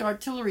increased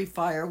artillery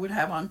fire would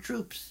have on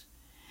troops.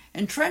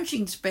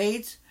 Entrenching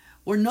spades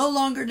were no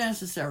longer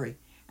necessary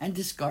and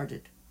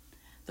discarded.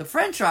 The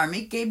French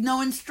army gave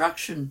no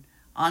instruction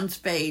on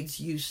spades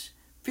use,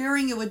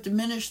 fearing it would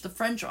diminish the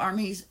French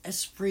army's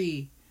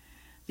esprit.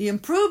 The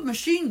improved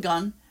machine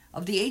gun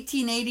of the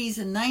 1880s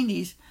and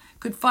 90s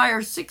could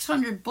fire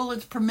 600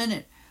 bullets per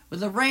minute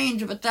with a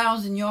range of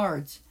 1,000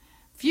 yards.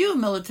 Few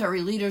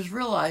military leaders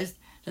realized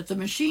that the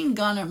machine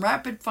gun and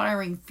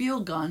rapid-firing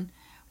field gun,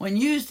 when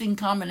used in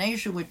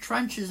combination with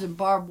trenches and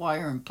barbed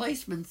wire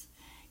emplacements,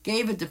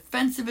 gave a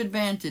defensive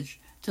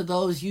advantage to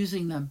those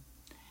using them.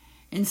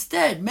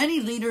 Instead, many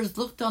leaders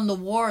looked on the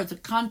war as a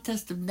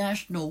contest of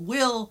national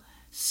will,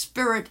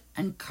 spirit,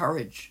 and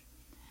courage.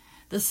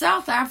 The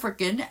South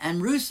African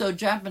and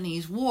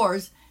Russo-Japanese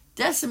wars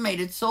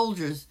decimated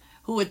soldiers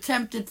who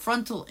attempted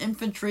frontal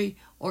infantry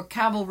or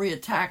cavalry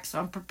attacks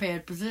on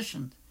prepared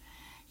positions.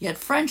 Yet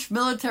French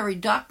military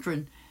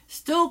doctrine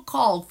still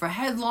called for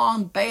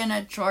headlong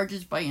bayonet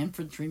charges by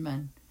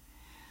infantrymen.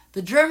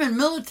 The German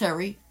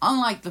military,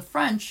 unlike the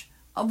French,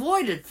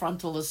 avoided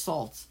frontal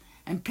assaults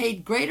and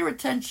paid greater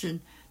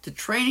attention to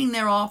training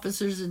their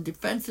officers in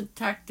defensive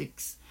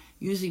tactics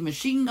using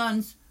machine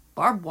guns,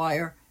 barbed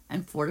wire,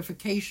 and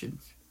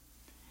fortifications.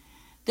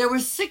 There were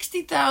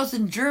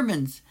 60,000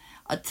 Germans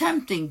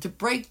attempting to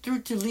break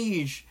through to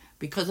Liège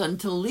because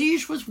until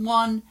Liège was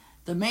won,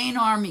 the main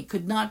army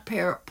could not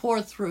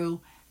pour through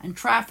and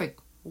traffic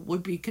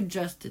would be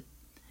congested.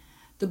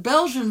 The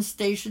Belgians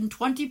stationed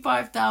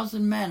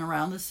 25,000 men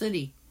around the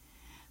city.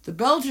 The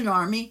Belgian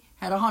army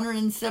had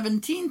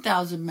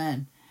 117,000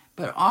 men,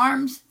 but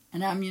arms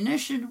and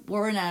ammunition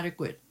were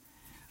inadequate.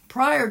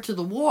 Prior to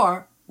the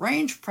war,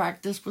 range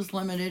practice was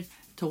limited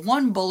to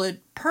 1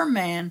 bullet per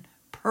man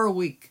per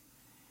week.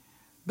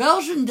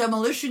 Belgian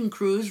demolition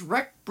crews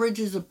wrecked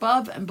bridges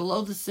above and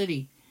below the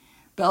city.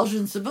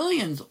 Belgian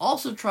civilians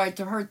also tried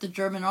to hurt the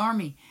German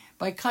army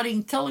by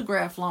cutting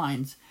telegraph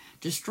lines,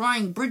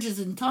 destroying bridges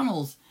and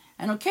tunnels,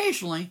 and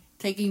occasionally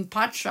taking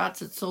pot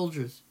shots at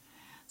soldiers.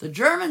 The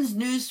Germans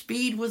knew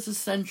speed was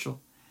essential,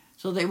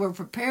 so they were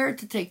prepared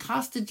to take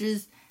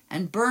hostages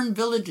and burn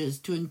villages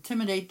to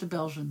intimidate the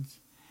Belgians.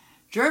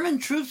 German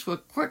troops were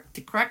quick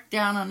to crack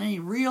down on any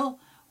real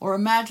or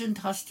imagined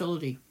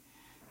hostility.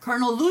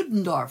 Colonel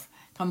Ludendorff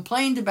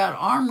complained about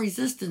armed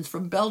resistance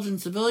from Belgian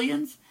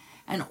civilians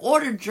and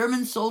ordered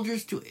German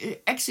soldiers to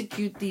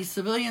execute these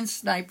civilian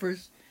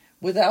snipers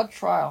without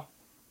trial.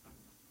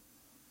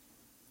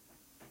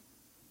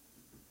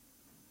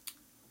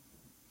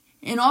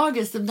 In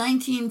August of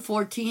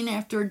 1914,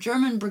 after a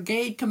German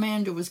brigade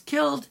commander was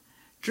killed,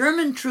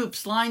 German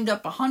troops lined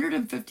up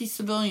 150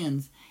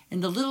 civilians in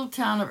the little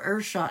town of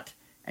Erschat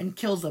and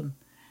killed them.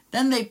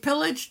 Then they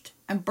pillaged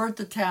and burnt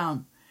the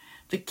town.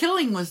 The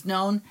killing was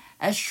known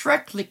as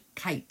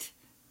Schrecklichkeit,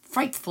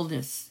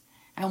 frightfulness,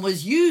 and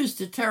was used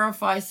to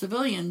terrify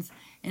civilians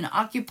in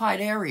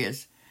occupied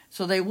areas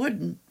so they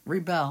wouldn't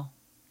rebel.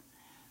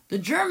 The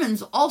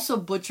Germans also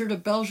butchered a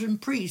Belgian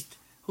priest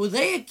who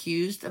they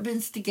accused of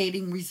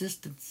instigating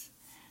resistance.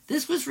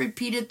 This was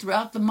repeated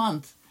throughout the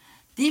month,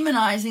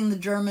 demonizing the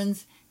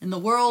Germans in the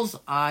world's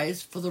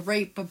eyes for the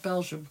rape of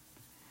Belgium.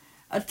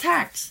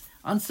 Attacks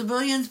on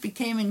civilians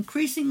became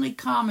increasingly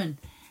common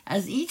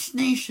as each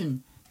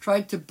nation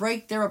tried to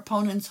break their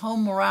opponent's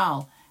home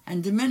morale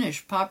and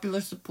diminish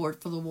popular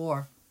support for the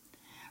war.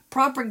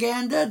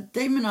 Propaganda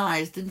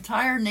demonized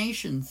entire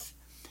nations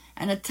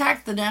and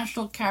attacked the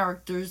national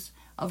characters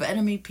of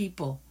enemy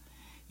people.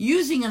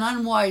 Using an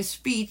unwise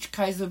speech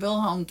Kaiser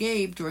Wilhelm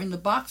gave during the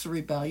Boxer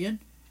Rebellion,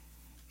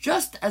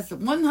 just as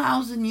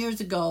 1,000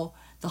 years ago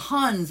the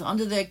Huns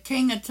under their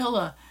king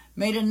Attila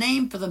made a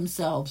name for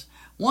themselves,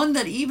 one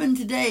that even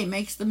today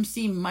makes them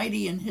seem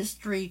mighty in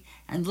history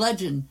and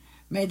legend,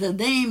 may the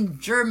name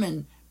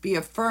German be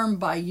affirmed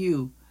by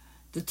you.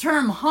 The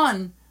term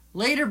Hun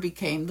later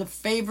became the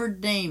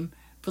favored name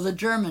for the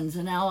Germans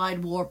in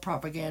Allied war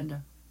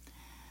propaganda.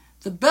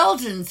 The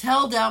Belgians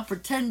held out for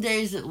 10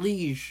 days at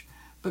Liège,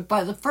 but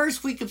by the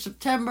first week of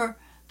September,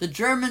 the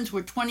Germans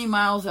were 20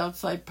 miles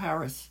outside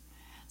Paris.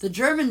 The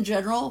German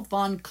general,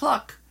 von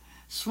Kluck,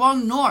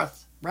 swung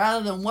north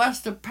rather than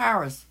west of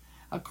Paris,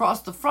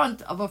 across the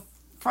front of a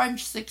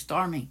French Sixth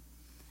Army.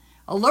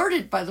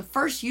 Alerted by the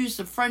first use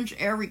of French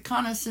air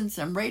reconnaissance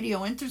and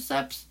radio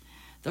intercepts,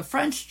 the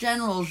French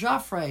general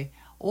Joffre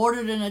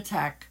ordered an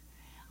attack.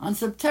 On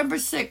September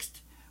 6th,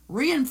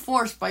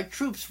 reinforced by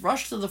troops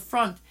rushed to the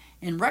front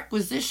in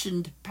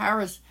requisitioned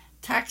Paris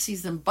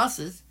taxis and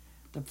buses,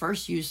 the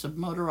first use of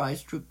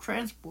motorized troop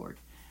transport,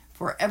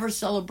 forever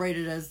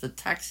celebrated as the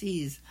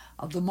taxis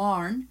of the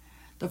Marne,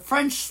 the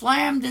French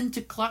slammed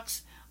into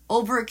Kluck's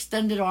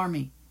overextended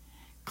army.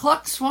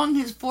 Kluck swung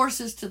his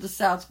forces to the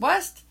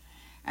southwest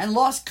and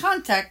lost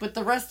contact with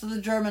the rest of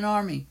the German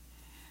army.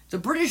 The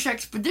British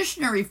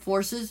expeditionary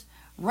forces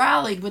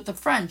rallied with the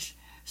French,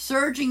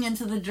 surging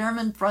into the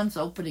German front's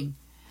opening.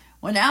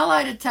 When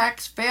Allied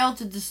attacks failed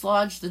to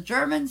dislodge the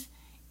Germans,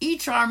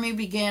 each army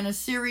began a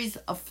series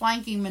of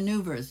flanking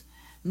maneuvers,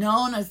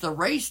 known as the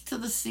Race to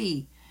the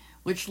Sea,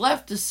 which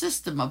left a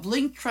system of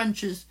linked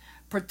trenches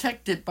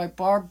protected by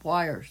barbed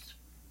wires.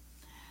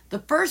 The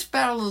First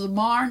Battle of the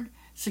Marne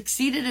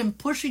succeeded in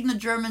pushing the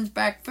Germans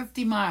back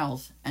 50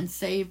 miles and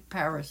saved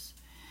Paris.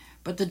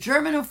 But the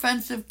German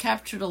offensive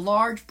captured a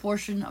large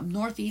portion of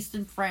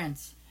northeastern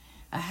France,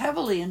 a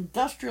heavily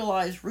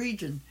industrialized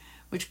region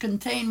which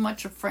contained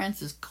much of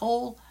France's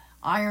coal,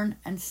 iron,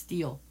 and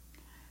steel.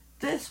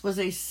 This was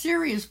a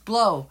serious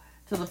blow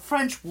to the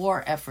French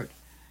war effort.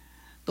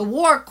 The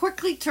war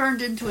quickly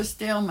turned into a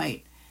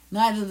stalemate.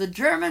 Neither the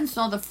Germans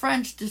nor the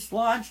French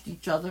dislodged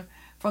each other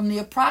from the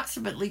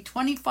approximately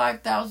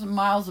 25,000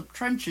 miles of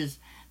trenches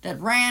that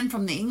ran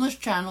from the English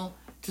Channel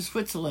to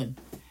Switzerland.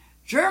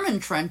 German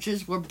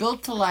trenches were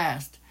built to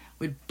last,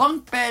 with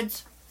bunk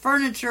beds,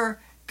 furniture,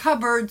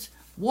 cupboards,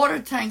 water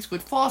tanks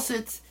with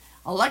faucets,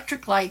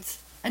 electric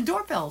lights, and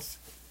doorbells.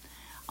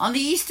 On the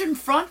Eastern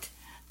Front,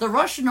 the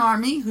Russian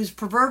army, whose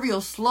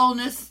proverbial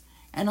slowness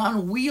an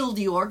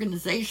unwieldy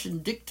organization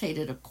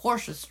dictated a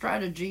cautious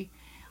strategy,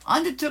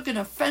 undertook an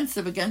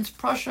offensive against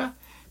Prussia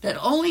that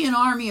only an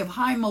army of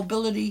high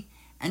mobility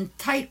and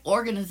tight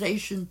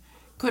organization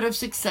could have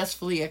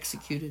successfully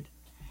executed.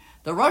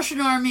 The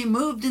Russian army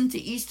moved into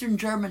eastern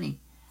Germany,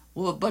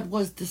 but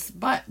was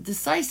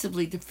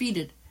decisively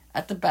defeated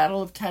at the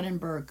Battle of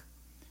Tannenberg.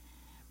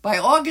 By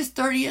August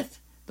 30th,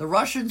 the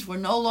Russians were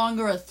no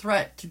longer a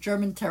threat to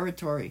German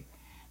territory.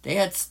 They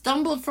had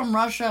stumbled from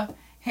Russia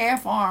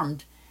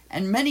half-armed,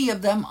 and many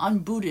of them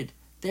unbooted,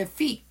 their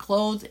feet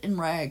clothed in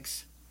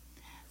rags.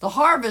 The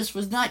harvest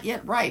was not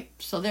yet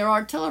ripe, so their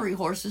artillery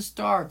horses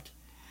starved.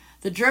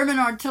 The German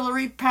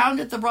artillery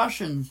pounded the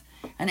Russians,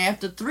 and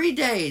after 3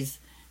 days,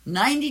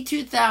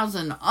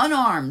 92,000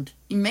 unarmed,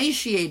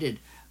 emaciated,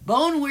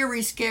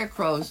 bone-weary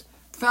scarecrows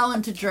fell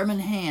into German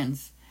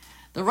hands.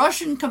 The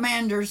Russian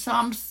commander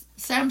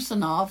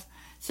Samsonov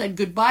said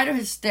goodbye to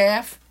his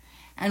staff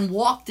and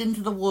walked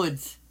into the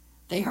woods.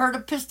 They heard a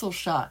pistol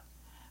shot,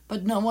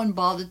 but no one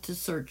bothered to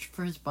search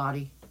for his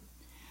body.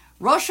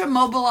 Russia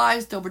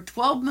mobilized over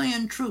 12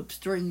 million troops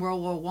during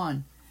World War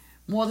I.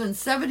 More than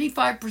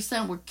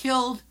 75% were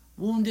killed,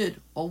 wounded,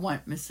 or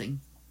went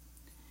missing.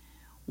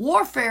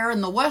 Warfare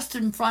in the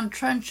Western Front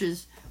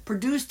trenches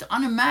produced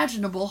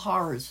unimaginable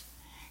horrors.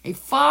 A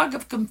fog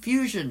of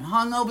confusion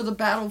hung over the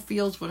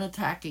battlefields when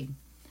attacking.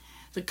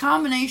 The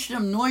combination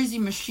of noisy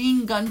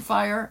machine gun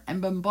fire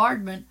and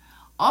bombardment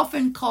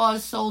often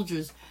caused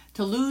soldiers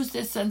to lose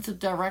their sense of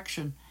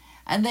direction,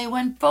 and they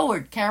went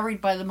forward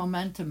carried by the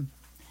momentum.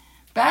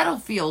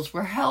 Battlefields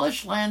were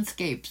hellish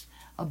landscapes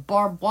of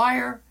barbed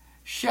wire,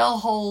 shell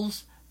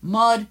holes,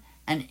 mud,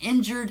 and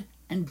injured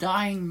and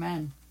dying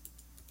men.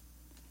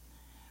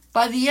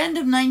 By the end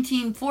of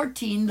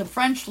 1914, the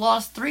French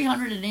lost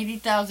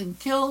 380,000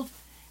 killed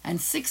and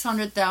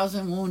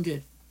 600,000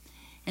 wounded.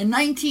 In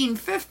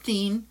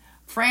 1915,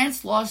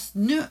 France launched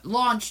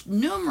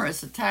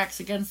numerous attacks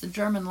against the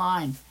German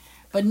line,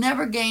 but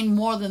never gained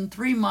more than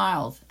 3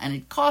 miles, and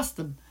it cost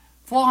them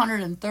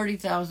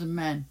 430,000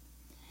 men.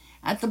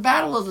 At the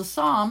Battle of the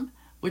Somme,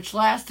 which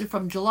lasted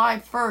from July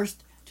 1st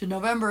to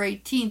November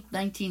 18,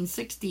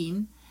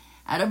 1916,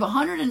 out of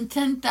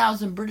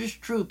 110,000 British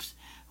troops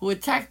who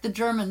attacked the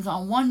Germans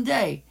on one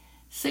day,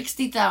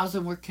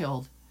 60,000 were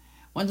killed.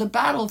 When the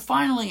battle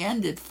finally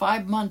ended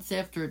 5 months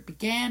after it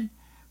began,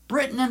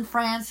 Britain and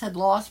France had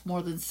lost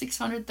more than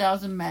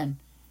 600,000 men,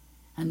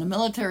 and the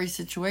military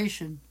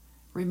situation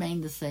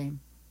remained the same.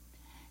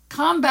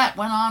 Combat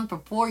went on for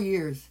 4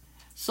 years.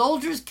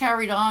 Soldiers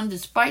carried on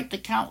despite the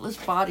countless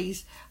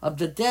bodies of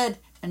the dead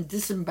and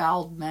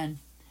disemboweled men.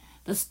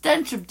 The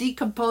stench of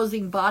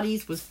decomposing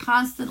bodies was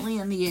constantly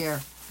in the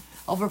air.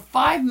 Over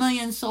 5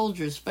 million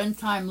soldiers spent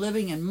time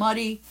living in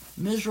muddy,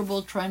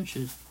 miserable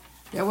trenches.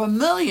 There were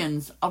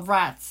millions of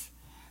rats.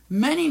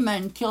 Many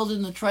men killed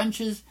in the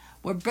trenches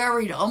were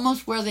buried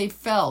almost where they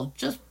fell,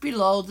 just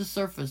below the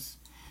surface.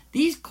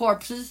 These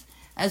corpses,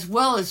 as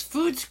well as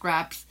food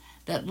scraps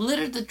that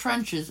littered the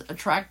trenches,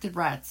 attracted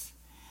rats.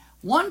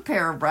 One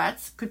pair of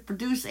rats could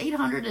produce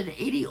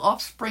 880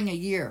 offspring a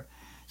year,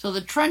 so the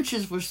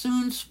trenches were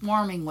soon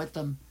swarming with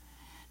them.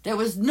 There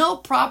was no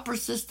proper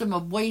system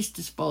of waste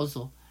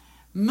disposal.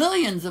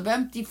 Millions of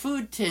empty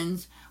food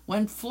tins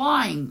went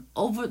flying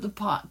over the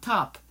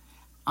top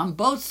on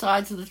both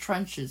sides of the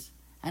trenches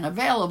and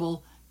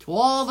available to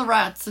all the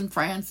rats in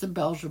France and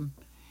Belgium.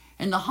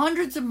 In the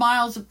hundreds of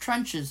miles of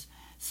trenches,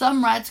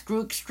 some rats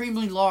grew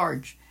extremely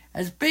large,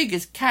 as big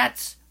as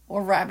cats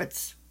or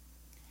rabbits.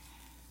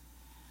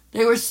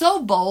 They were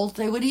so bold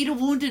they would eat a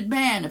wounded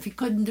man if he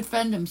couldn't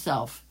defend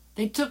himself.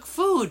 They took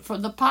food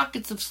from the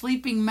pockets of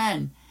sleeping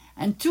men,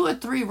 and 2 or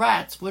 3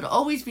 rats would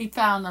always be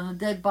found on a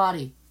dead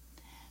body.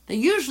 They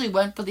usually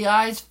went for the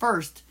eyes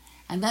first,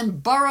 and then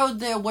burrowed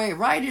their way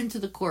right into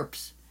the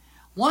corpse.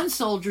 One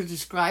soldier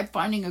described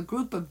finding a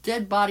group of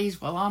dead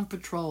bodies while on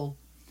patrol.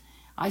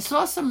 I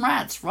saw some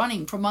rats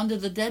running from under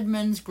the dead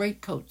men's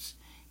greatcoats.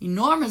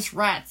 Enormous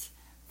rats,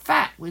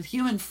 fat with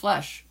human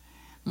flesh.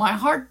 My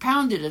heart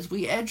pounded as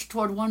we edged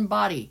toward one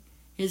body.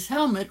 His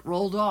helmet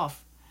rolled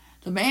off.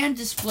 The man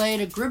displayed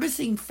a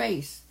grimacing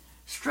face,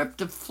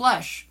 stripped of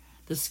flesh,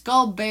 the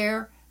skull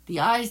bare,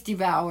 the eyes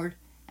devoured,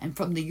 and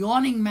from the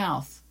yawning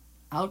mouth,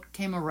 out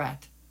came a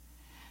rat.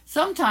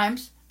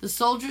 Sometimes the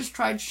soldiers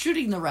tried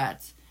shooting the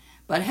rats,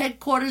 but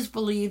headquarters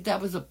believed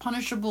that was a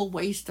punishable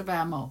waste of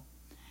ammo.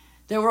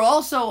 There were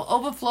also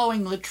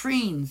overflowing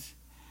latrines.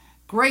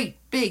 Great,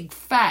 big,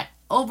 fat,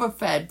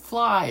 overfed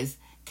flies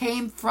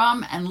came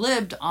from and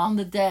lived on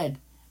the dead.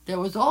 There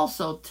was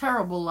also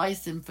terrible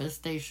lice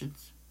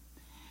infestations.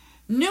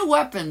 New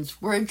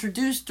weapons were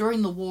introduced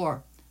during the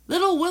war.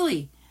 Little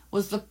Willie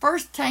was the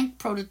first tank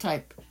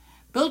prototype.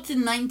 Built in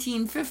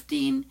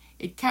 1915,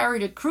 it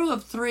carried a crew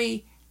of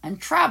 3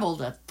 and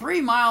traveled at 3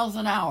 miles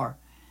an hour.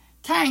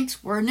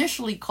 Tanks were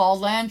initially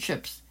called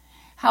landships.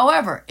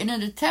 However, in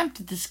an attempt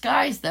to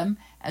disguise them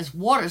as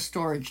water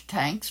storage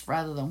tanks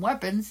rather than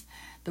weapons,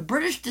 the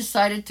British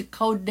decided to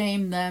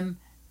codename them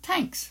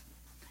tanks.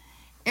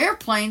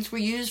 Airplanes were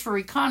used for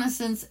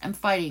reconnaissance and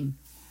fighting.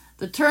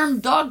 The term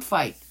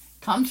dogfight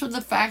comes from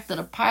the fact that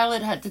a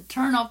pilot had to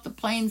turn off the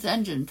plane's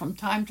engine from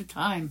time to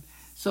time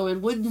so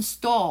it wouldn't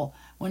stall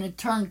when it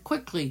turned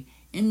quickly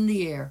in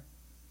the air.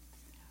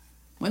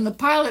 When the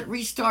pilot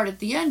restarted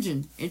the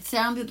engine, it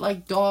sounded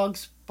like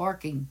dogs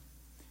barking.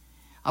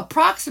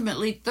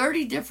 Approximately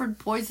 30 different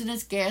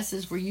poisonous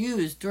gases were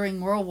used during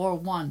World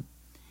War I.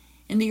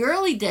 In the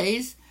early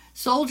days,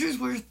 soldiers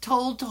were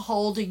told to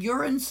hold a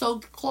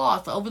urine-soaked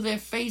cloth over their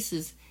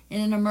faces in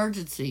an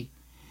emergency.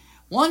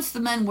 Once the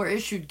men were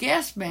issued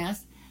gas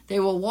masks, they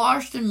were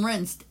washed and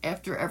rinsed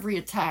after every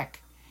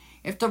attack.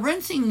 If the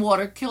rinsing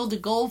water killed the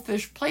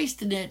goldfish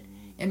placed in it,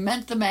 it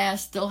meant the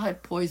mask still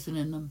had poison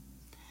in them.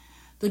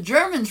 The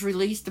Germans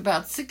released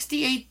about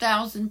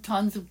 68,000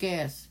 tons of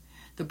gas.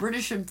 The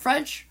British and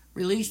French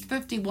released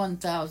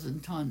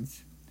 51,000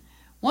 tons.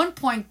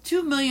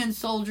 1.2 million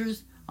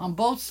soldiers on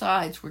both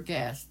sides were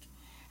gassed,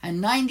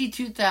 and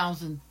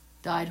 92,000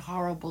 died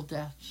horrible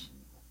deaths.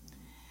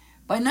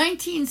 By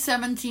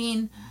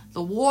 1917,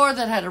 the war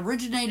that had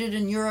originated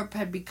in Europe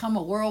had become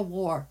a world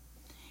war.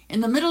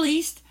 In the Middle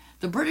East,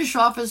 the British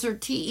officer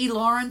T.E.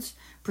 Lawrence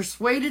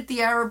persuaded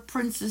the Arab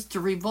princes to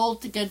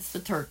revolt against the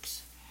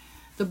Turks.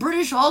 The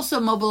British also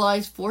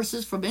mobilized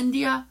forces from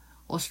India,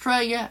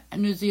 Australia,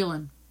 and New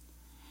Zealand.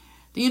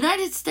 The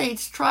United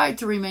States tried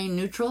to remain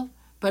neutral,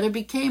 but it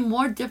became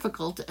more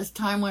difficult as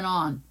time went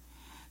on.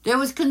 There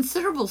was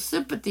considerable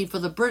sympathy for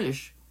the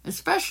British,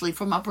 especially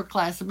from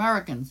upper-class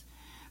Americans,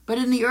 but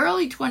the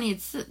early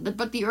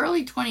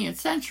 20th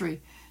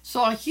century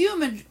saw a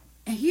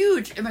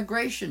huge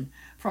immigration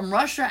from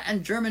Russia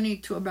and Germany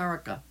to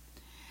America.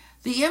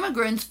 The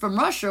immigrants from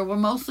Russia were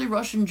mostly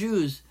Russian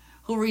Jews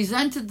who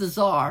resented the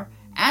Tsar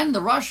and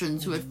the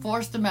Russians who had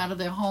forced them out of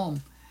their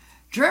home.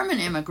 German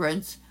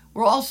immigrants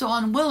were also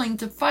unwilling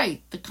to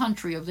fight the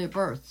country of their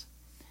birth.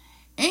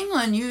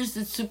 England used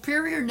its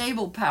superior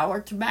naval power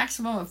to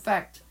maximum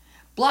effect,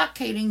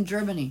 blockading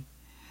Germany.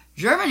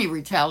 Germany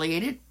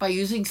retaliated by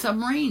using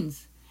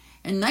submarines.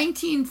 In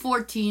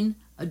 1914,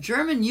 a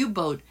German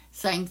U-boat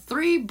sank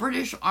 3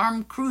 British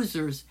armed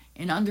cruisers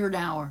in under an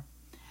hour.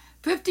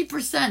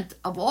 50%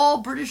 of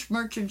all British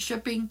merchant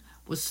shipping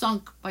was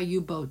sunk by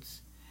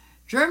U-boats.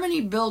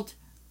 Germany built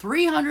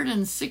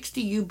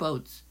 360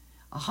 U-boats,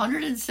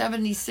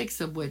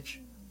 176 of which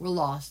were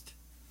lost.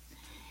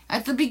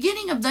 At the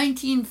beginning of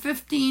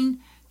 1915,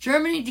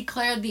 Germany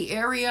declared the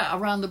area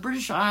around the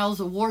British Isles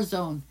a war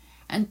zone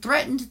and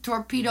threatened to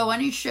torpedo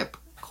any ship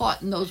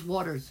caught in those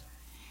waters.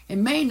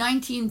 In May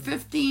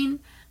 1915,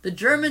 the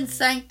Germans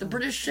sank the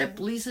British ship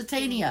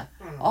Lusitania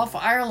off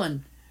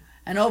Ireland,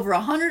 and over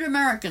 100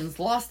 Americans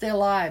lost their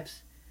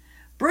lives.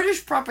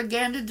 British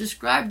propaganda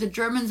described the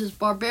Germans as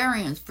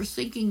barbarians for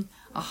sinking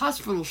a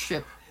hospital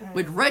ship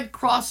with red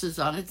crosses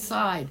on its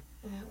side.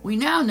 We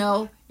now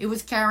know it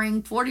was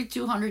carrying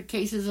 4,200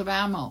 cases of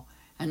ammo,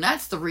 and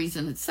that's the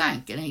reason it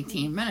sank in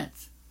 18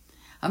 minutes.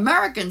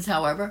 Americans,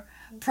 however,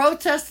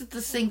 protested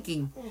the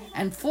sinking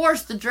and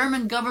forced the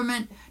German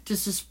government to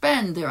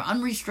suspend their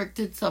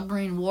unrestricted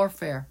submarine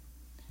warfare.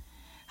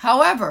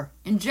 However,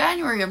 in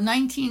January of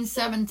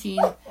 1917,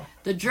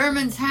 the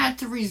Germans had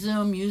to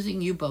resume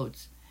using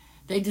U-boats.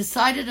 They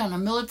decided on a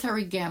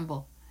military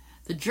gamble.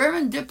 The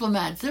German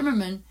diplomat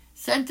Zimmermann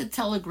sent a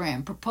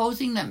telegram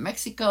proposing that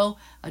Mexico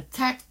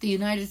attack the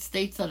United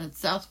States on its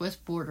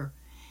southwest border.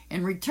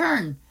 In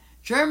return,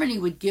 Germany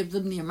would give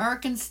them the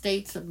American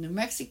states of New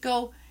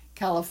Mexico,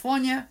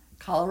 California,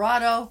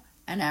 Colorado,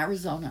 and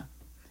Arizona.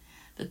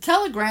 The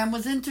telegram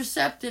was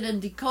intercepted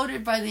and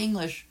decoded by the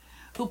English,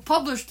 who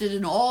published it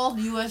in all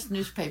U.S.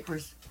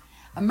 newspapers.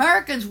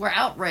 Americans were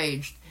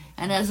outraged,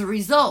 and as a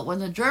result, when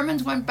the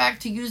Germans went back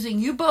to using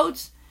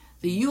U-boats,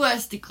 the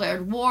U.S.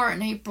 declared war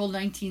in April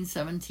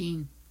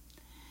 1917.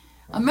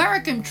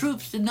 American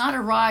troops did not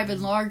arrive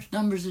in large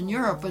numbers in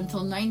Europe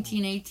until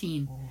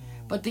 1918,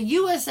 but the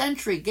U.S.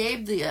 entry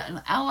gave the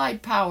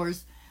Allied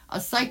powers a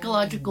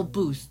psychological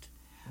boost.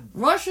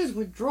 Russia's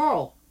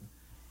withdrawal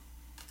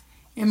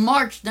in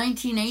March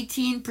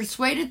 1918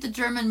 persuaded the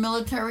German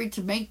military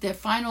to make their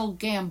final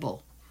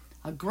gamble,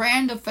 a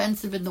grand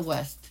offensive in the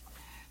West.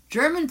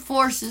 German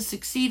forces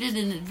succeeded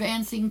in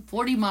advancing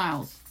 40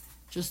 miles,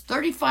 just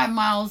 35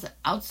 miles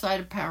outside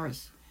of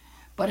Paris,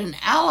 but an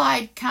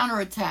Allied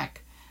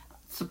counterattack,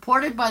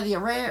 supported by the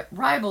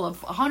arrival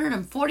of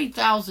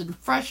 140,000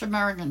 fresh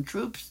American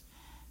troops,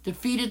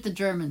 defeated the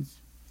Germans.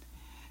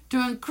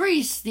 To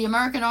increase the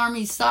American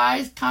Army's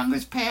size,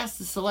 Congress passed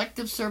the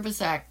Selective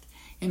Service Act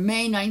in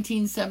May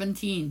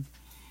 1917.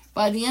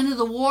 By the end of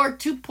the war,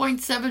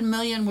 2.7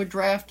 million were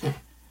drafted.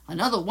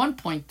 Another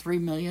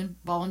 1.3 million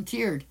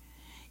volunteered.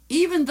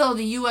 Even though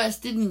the U.S.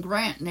 didn't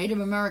grant Native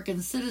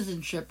American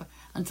citizenship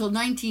until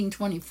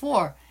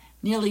 1924,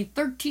 nearly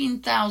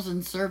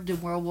 13,000 served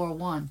in World War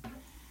I.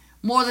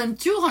 More than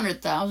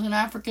 200,000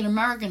 African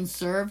Americans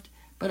served,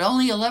 but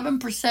only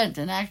 11%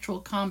 in actual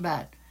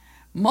combat.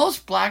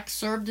 Most blacks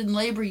served in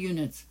labor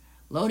units,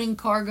 loading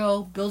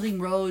cargo,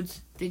 building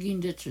roads, digging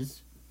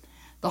ditches.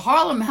 The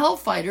Harlem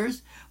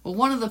Hellfighters were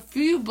one of the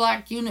few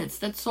black units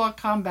that saw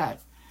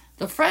combat.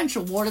 The French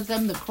awarded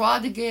them the Croix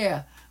de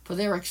Guerre for for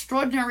their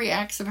extraordinary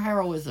acts of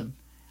heroism.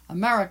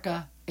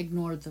 America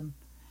ignored them.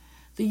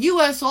 The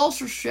U.S.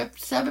 also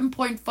shipped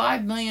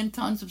 7.5 million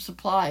tons of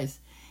supplies,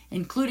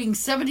 including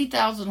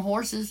 70,000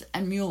 horses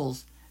and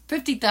mules,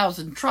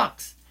 50,000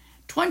 trucks,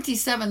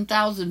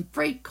 27,000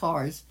 freight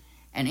cars,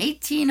 and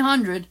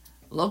 1,800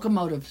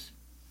 locomotives.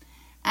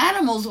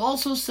 Animals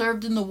also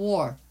served in the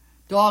war.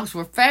 Dogs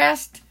were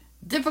fast,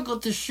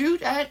 difficult to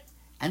shoot at,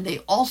 and they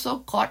also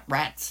caught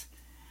rats.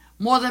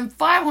 More than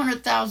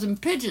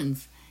 500,000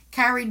 pigeons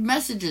carried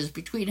messages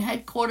between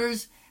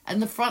headquarters and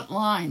the front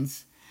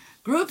lines.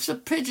 Groups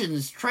of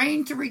pigeons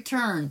trained to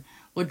return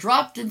were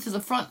dropped into the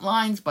front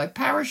lines by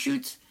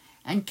parachutes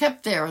and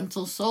kept there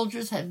until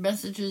soldiers had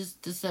messages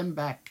to send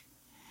back.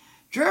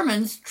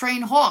 Germans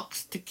trained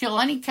hawks to kill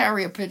any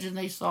carrier pigeon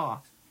they saw.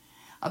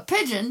 A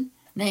pigeon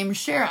named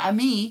Cher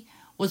Ami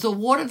was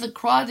awarded the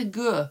Croix de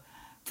Guerre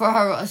for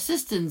her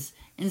assistance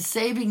in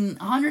saving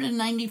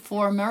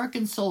 194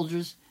 American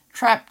soldiers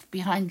trapped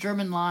behind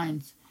German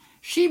lines.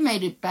 She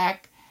made it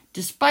back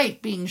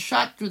despite being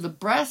shot through the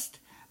breast,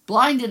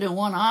 blinded in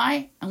one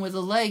eye, and with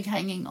a leg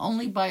hanging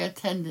only by a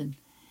tendon.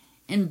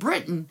 In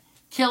Britain,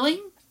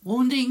 killing,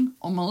 wounding,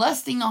 or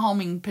molesting a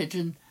homing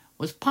pigeon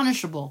was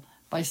punishable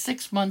by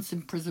 6 months'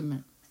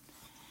 imprisonment.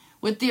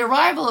 With the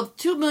arrival of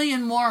 2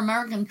 million more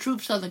American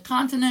troops on the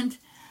continent,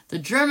 the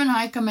German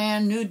High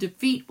Command knew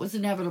defeat was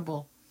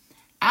inevitable.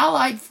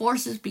 Allied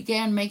forces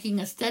began making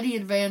a steady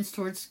advance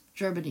towards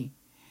Germany.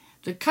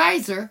 The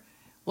Kaiser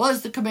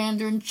was the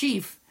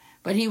commander-in-chief,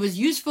 but he was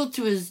useful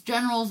to his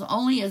generals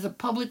only as a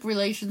public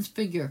relations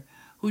figure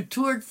who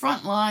toured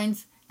front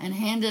lines and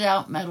handed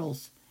out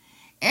medals.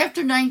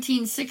 After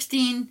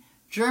 1916,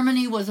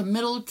 Germany was a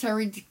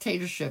military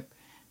dictatorship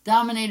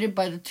dominated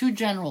by the two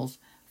generals,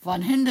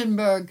 von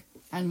Hindenburg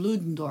and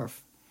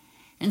Ludendorff.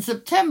 In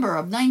September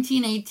of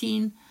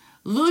 1918,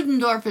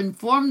 Ludendorff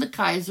informed the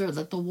Kaiser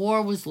that the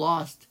war was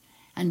lost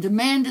and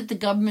demanded the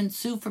government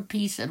sue for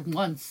peace at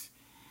once.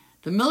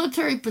 The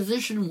military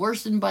position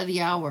worsened by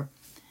the hour.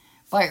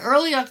 By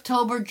early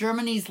October,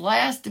 Germany's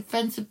last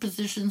defensive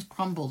positions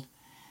crumbled.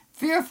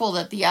 Fearful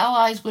that the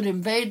Allies would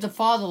invade the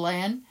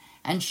fatherland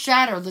and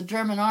shatter the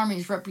German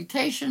army's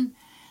reputation,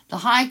 the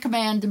High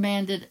Command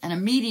demanded an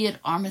immediate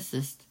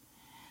armistice.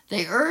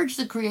 They urged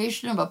the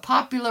creation of a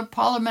popular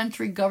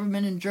parliamentary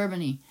government in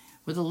Germany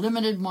with a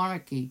limited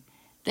monarchy.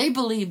 They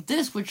believed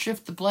this would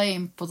shift the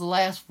blame for the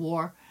last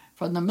war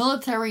from the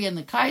military and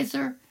the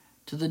Kaiser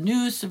to the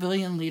new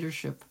civilian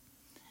leadership.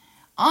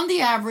 On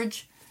the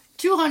average,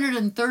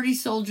 230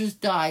 soldiers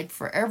died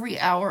for every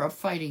hour of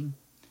fighting.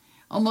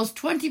 Almost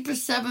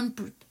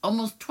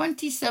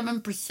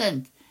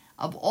 27%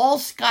 of all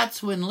Scots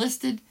who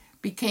enlisted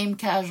became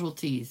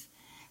casualties,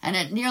 and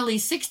at nearly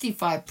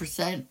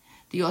 65%,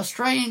 the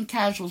Australian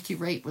casualty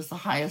rate was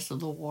the highest of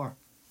the war.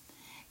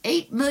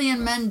 8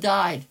 million men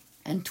died,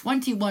 and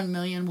 21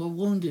 million were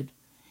wounded.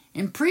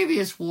 In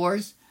previous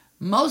wars,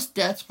 most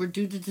deaths were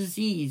due to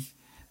disease,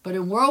 but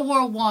in World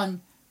War I,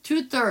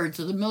 2/3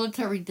 of the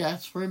military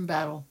deaths were in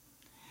battle.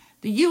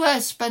 The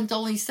U.S. spent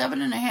only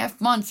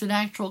 7.5 months in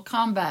actual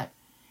combat,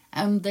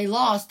 and they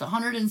lost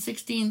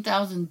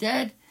 116,000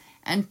 dead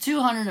and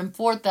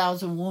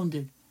 204,000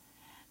 wounded.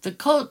 The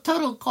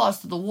total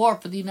cost of the war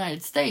for the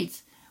United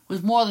States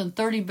was more than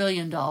 $30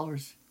 billion.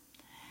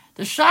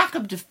 The shock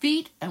of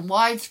defeat and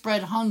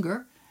widespread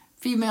hunger,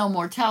 female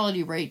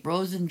mortality rate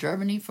rose in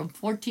Germany from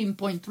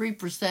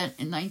 14.3%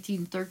 in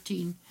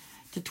 1913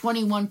 to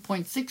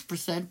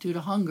 21.6% due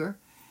to hunger,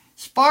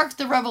 sparked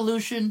the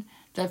revolution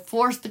that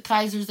forced the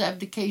Kaiser's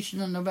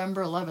abdication on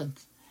November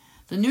 11th.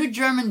 The new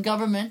German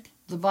government,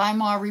 the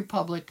Weimar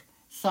Republic,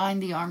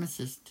 signed the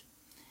armistice.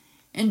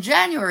 In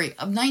January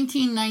of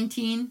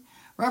 1919,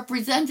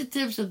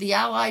 representatives of the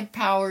Allied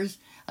powers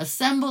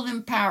assembled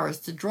in Paris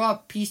to draw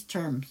up peace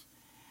terms.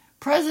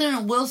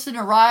 President Wilson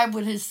arrived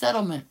with his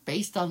settlement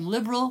based on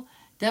liberal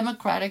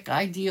democratic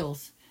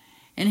ideals.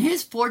 In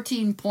his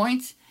 14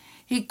 points,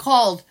 he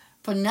called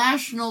for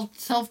national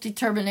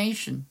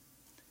self-determination,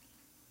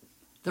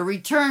 the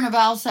return of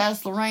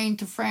Alsace-Lorraine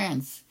to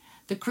France,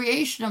 the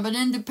creation of an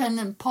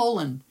independent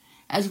Poland,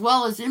 as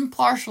well as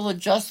impartial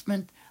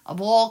adjustment of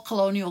all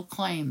colonial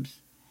claims.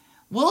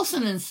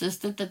 Wilson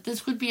insisted that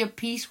this would be a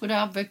peace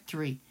without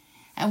victory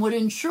and would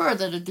ensure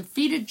that a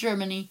defeated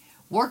Germany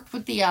worked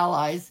with the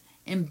Allies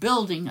in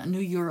building a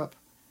new Europe.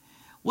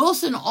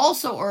 Wilson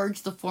also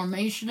urged the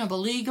formation of a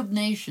League of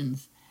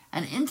Nations,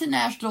 an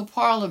international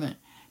parliament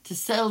to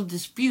settle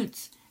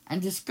disputes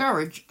and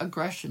discourage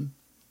aggression.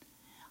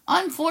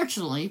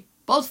 Unfortunately,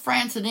 both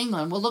France and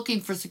England were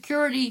looking for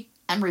security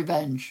and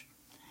revenge.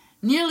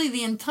 Nearly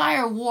the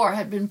entire war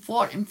had been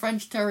fought in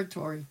French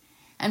territory,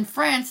 and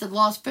France had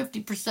lost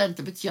 50%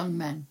 of its young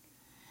men.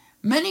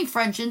 Many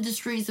French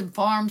industries and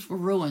farms were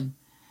ruined.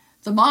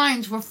 The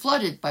mines were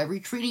flooded by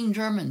retreating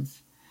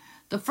Germans.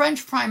 The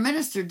French Prime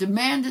Minister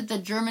demanded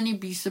that Germany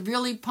be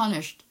severely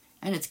punished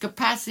and its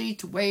capacity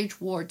to wage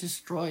war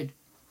destroyed.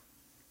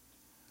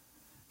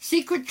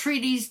 Secret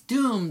treaties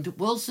doomed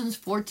Wilson's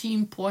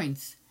 14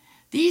 points.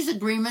 These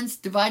agreements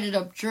divided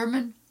up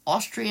German,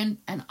 Austrian,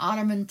 and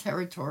Ottoman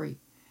territory.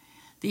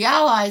 The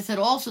Allies had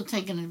also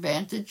taken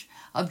advantage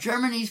of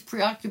Germany's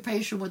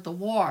preoccupation with the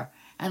war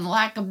and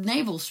lack of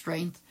naval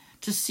strength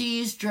to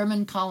seize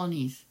German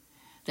colonies.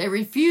 They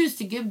refused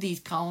to give these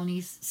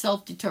colonies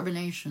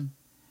self-determination.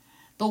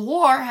 The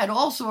war had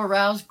also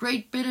aroused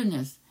great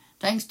bitterness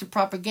thanks to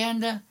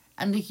propaganda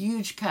and the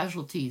huge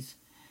casualties.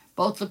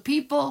 Both the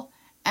people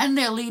and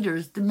their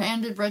leaders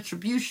demanded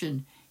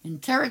retribution in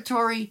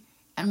territory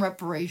and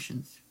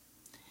reparations.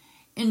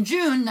 In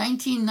June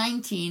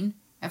 1919,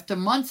 after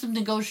months of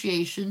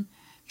negotiation,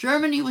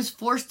 Germany was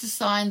forced to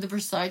sign the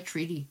Versailles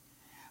Treaty.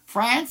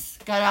 France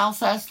got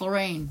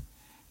Alsace-Lorraine.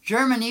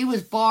 Germany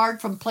was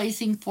barred from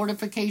placing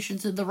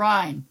fortifications in the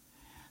Rhine.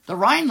 The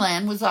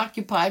Rhineland was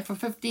occupied for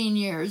 15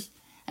 years,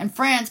 and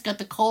France got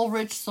the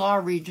coal-rich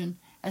Saar region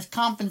as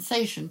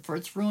compensation for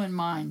its ruined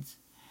mines.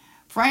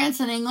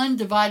 France and England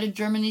divided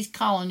Germany's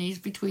colonies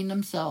between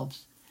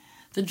themselves.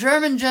 The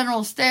German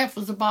General Staff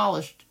was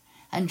abolished,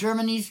 and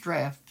Germany's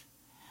draft.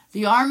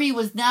 The army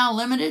was now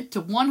limited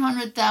to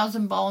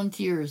 100,000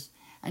 volunteers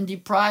and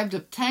deprived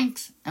of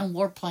tanks and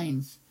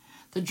warplanes.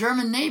 The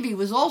German Navy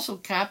was also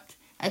capped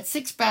at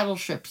 6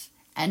 battleships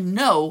and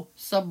no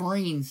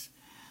submarines.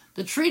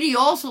 The treaty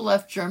also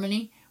left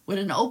Germany with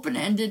an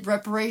open-ended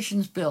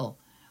reparations bill.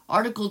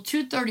 Article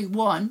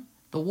 231,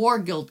 the War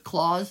Guilt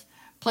Clause,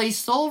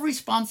 placed sole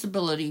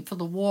responsibility for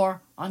the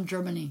war on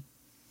Germany.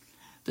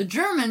 The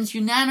Germans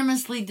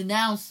unanimously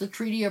denounced the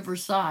Treaty of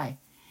Versailles.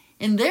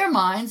 In their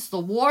minds, the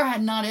war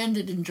had not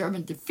ended in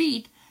German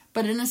defeat,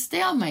 but in a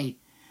stalemate.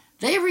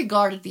 They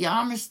regarded the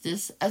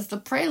armistice as the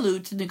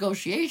prelude to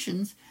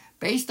negotiations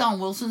based on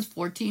Wilson's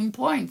 14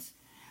 points.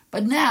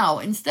 But now,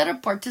 instead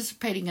of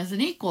participating as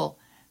an equal,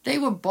 they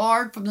were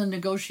barred from the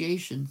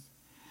negotiations.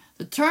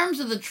 The terms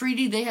of the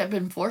treaty they had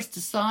been forced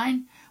to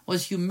sign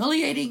was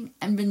humiliating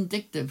and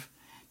vindictive,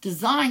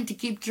 designed to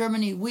keep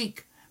Germany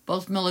weak,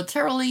 both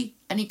militarily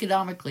and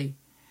economically.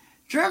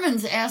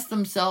 Germans asked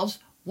themselves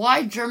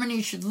why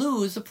Germany should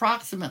lose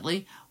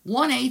approximately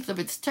 1/8 of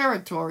its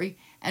territory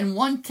and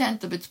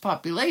 1/10 of its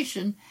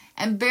population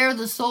and bear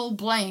the sole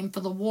blame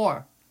for the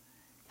war.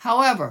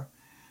 However,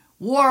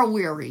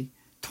 war-weary,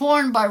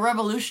 torn by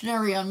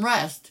revolutionary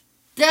unrest,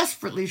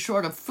 desperately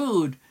short of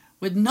food,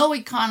 with no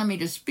economy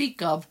to speak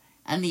of,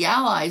 and the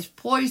Allies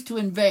poised to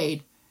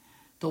invade,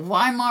 the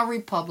Weimar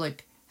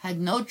Republic had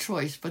no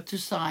choice but to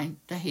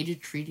sign the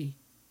hated treaty.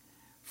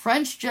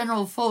 French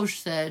General Foch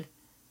said,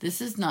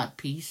 "This is not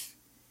peace.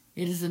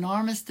 It is an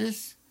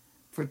armistice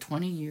for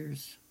 20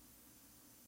 years."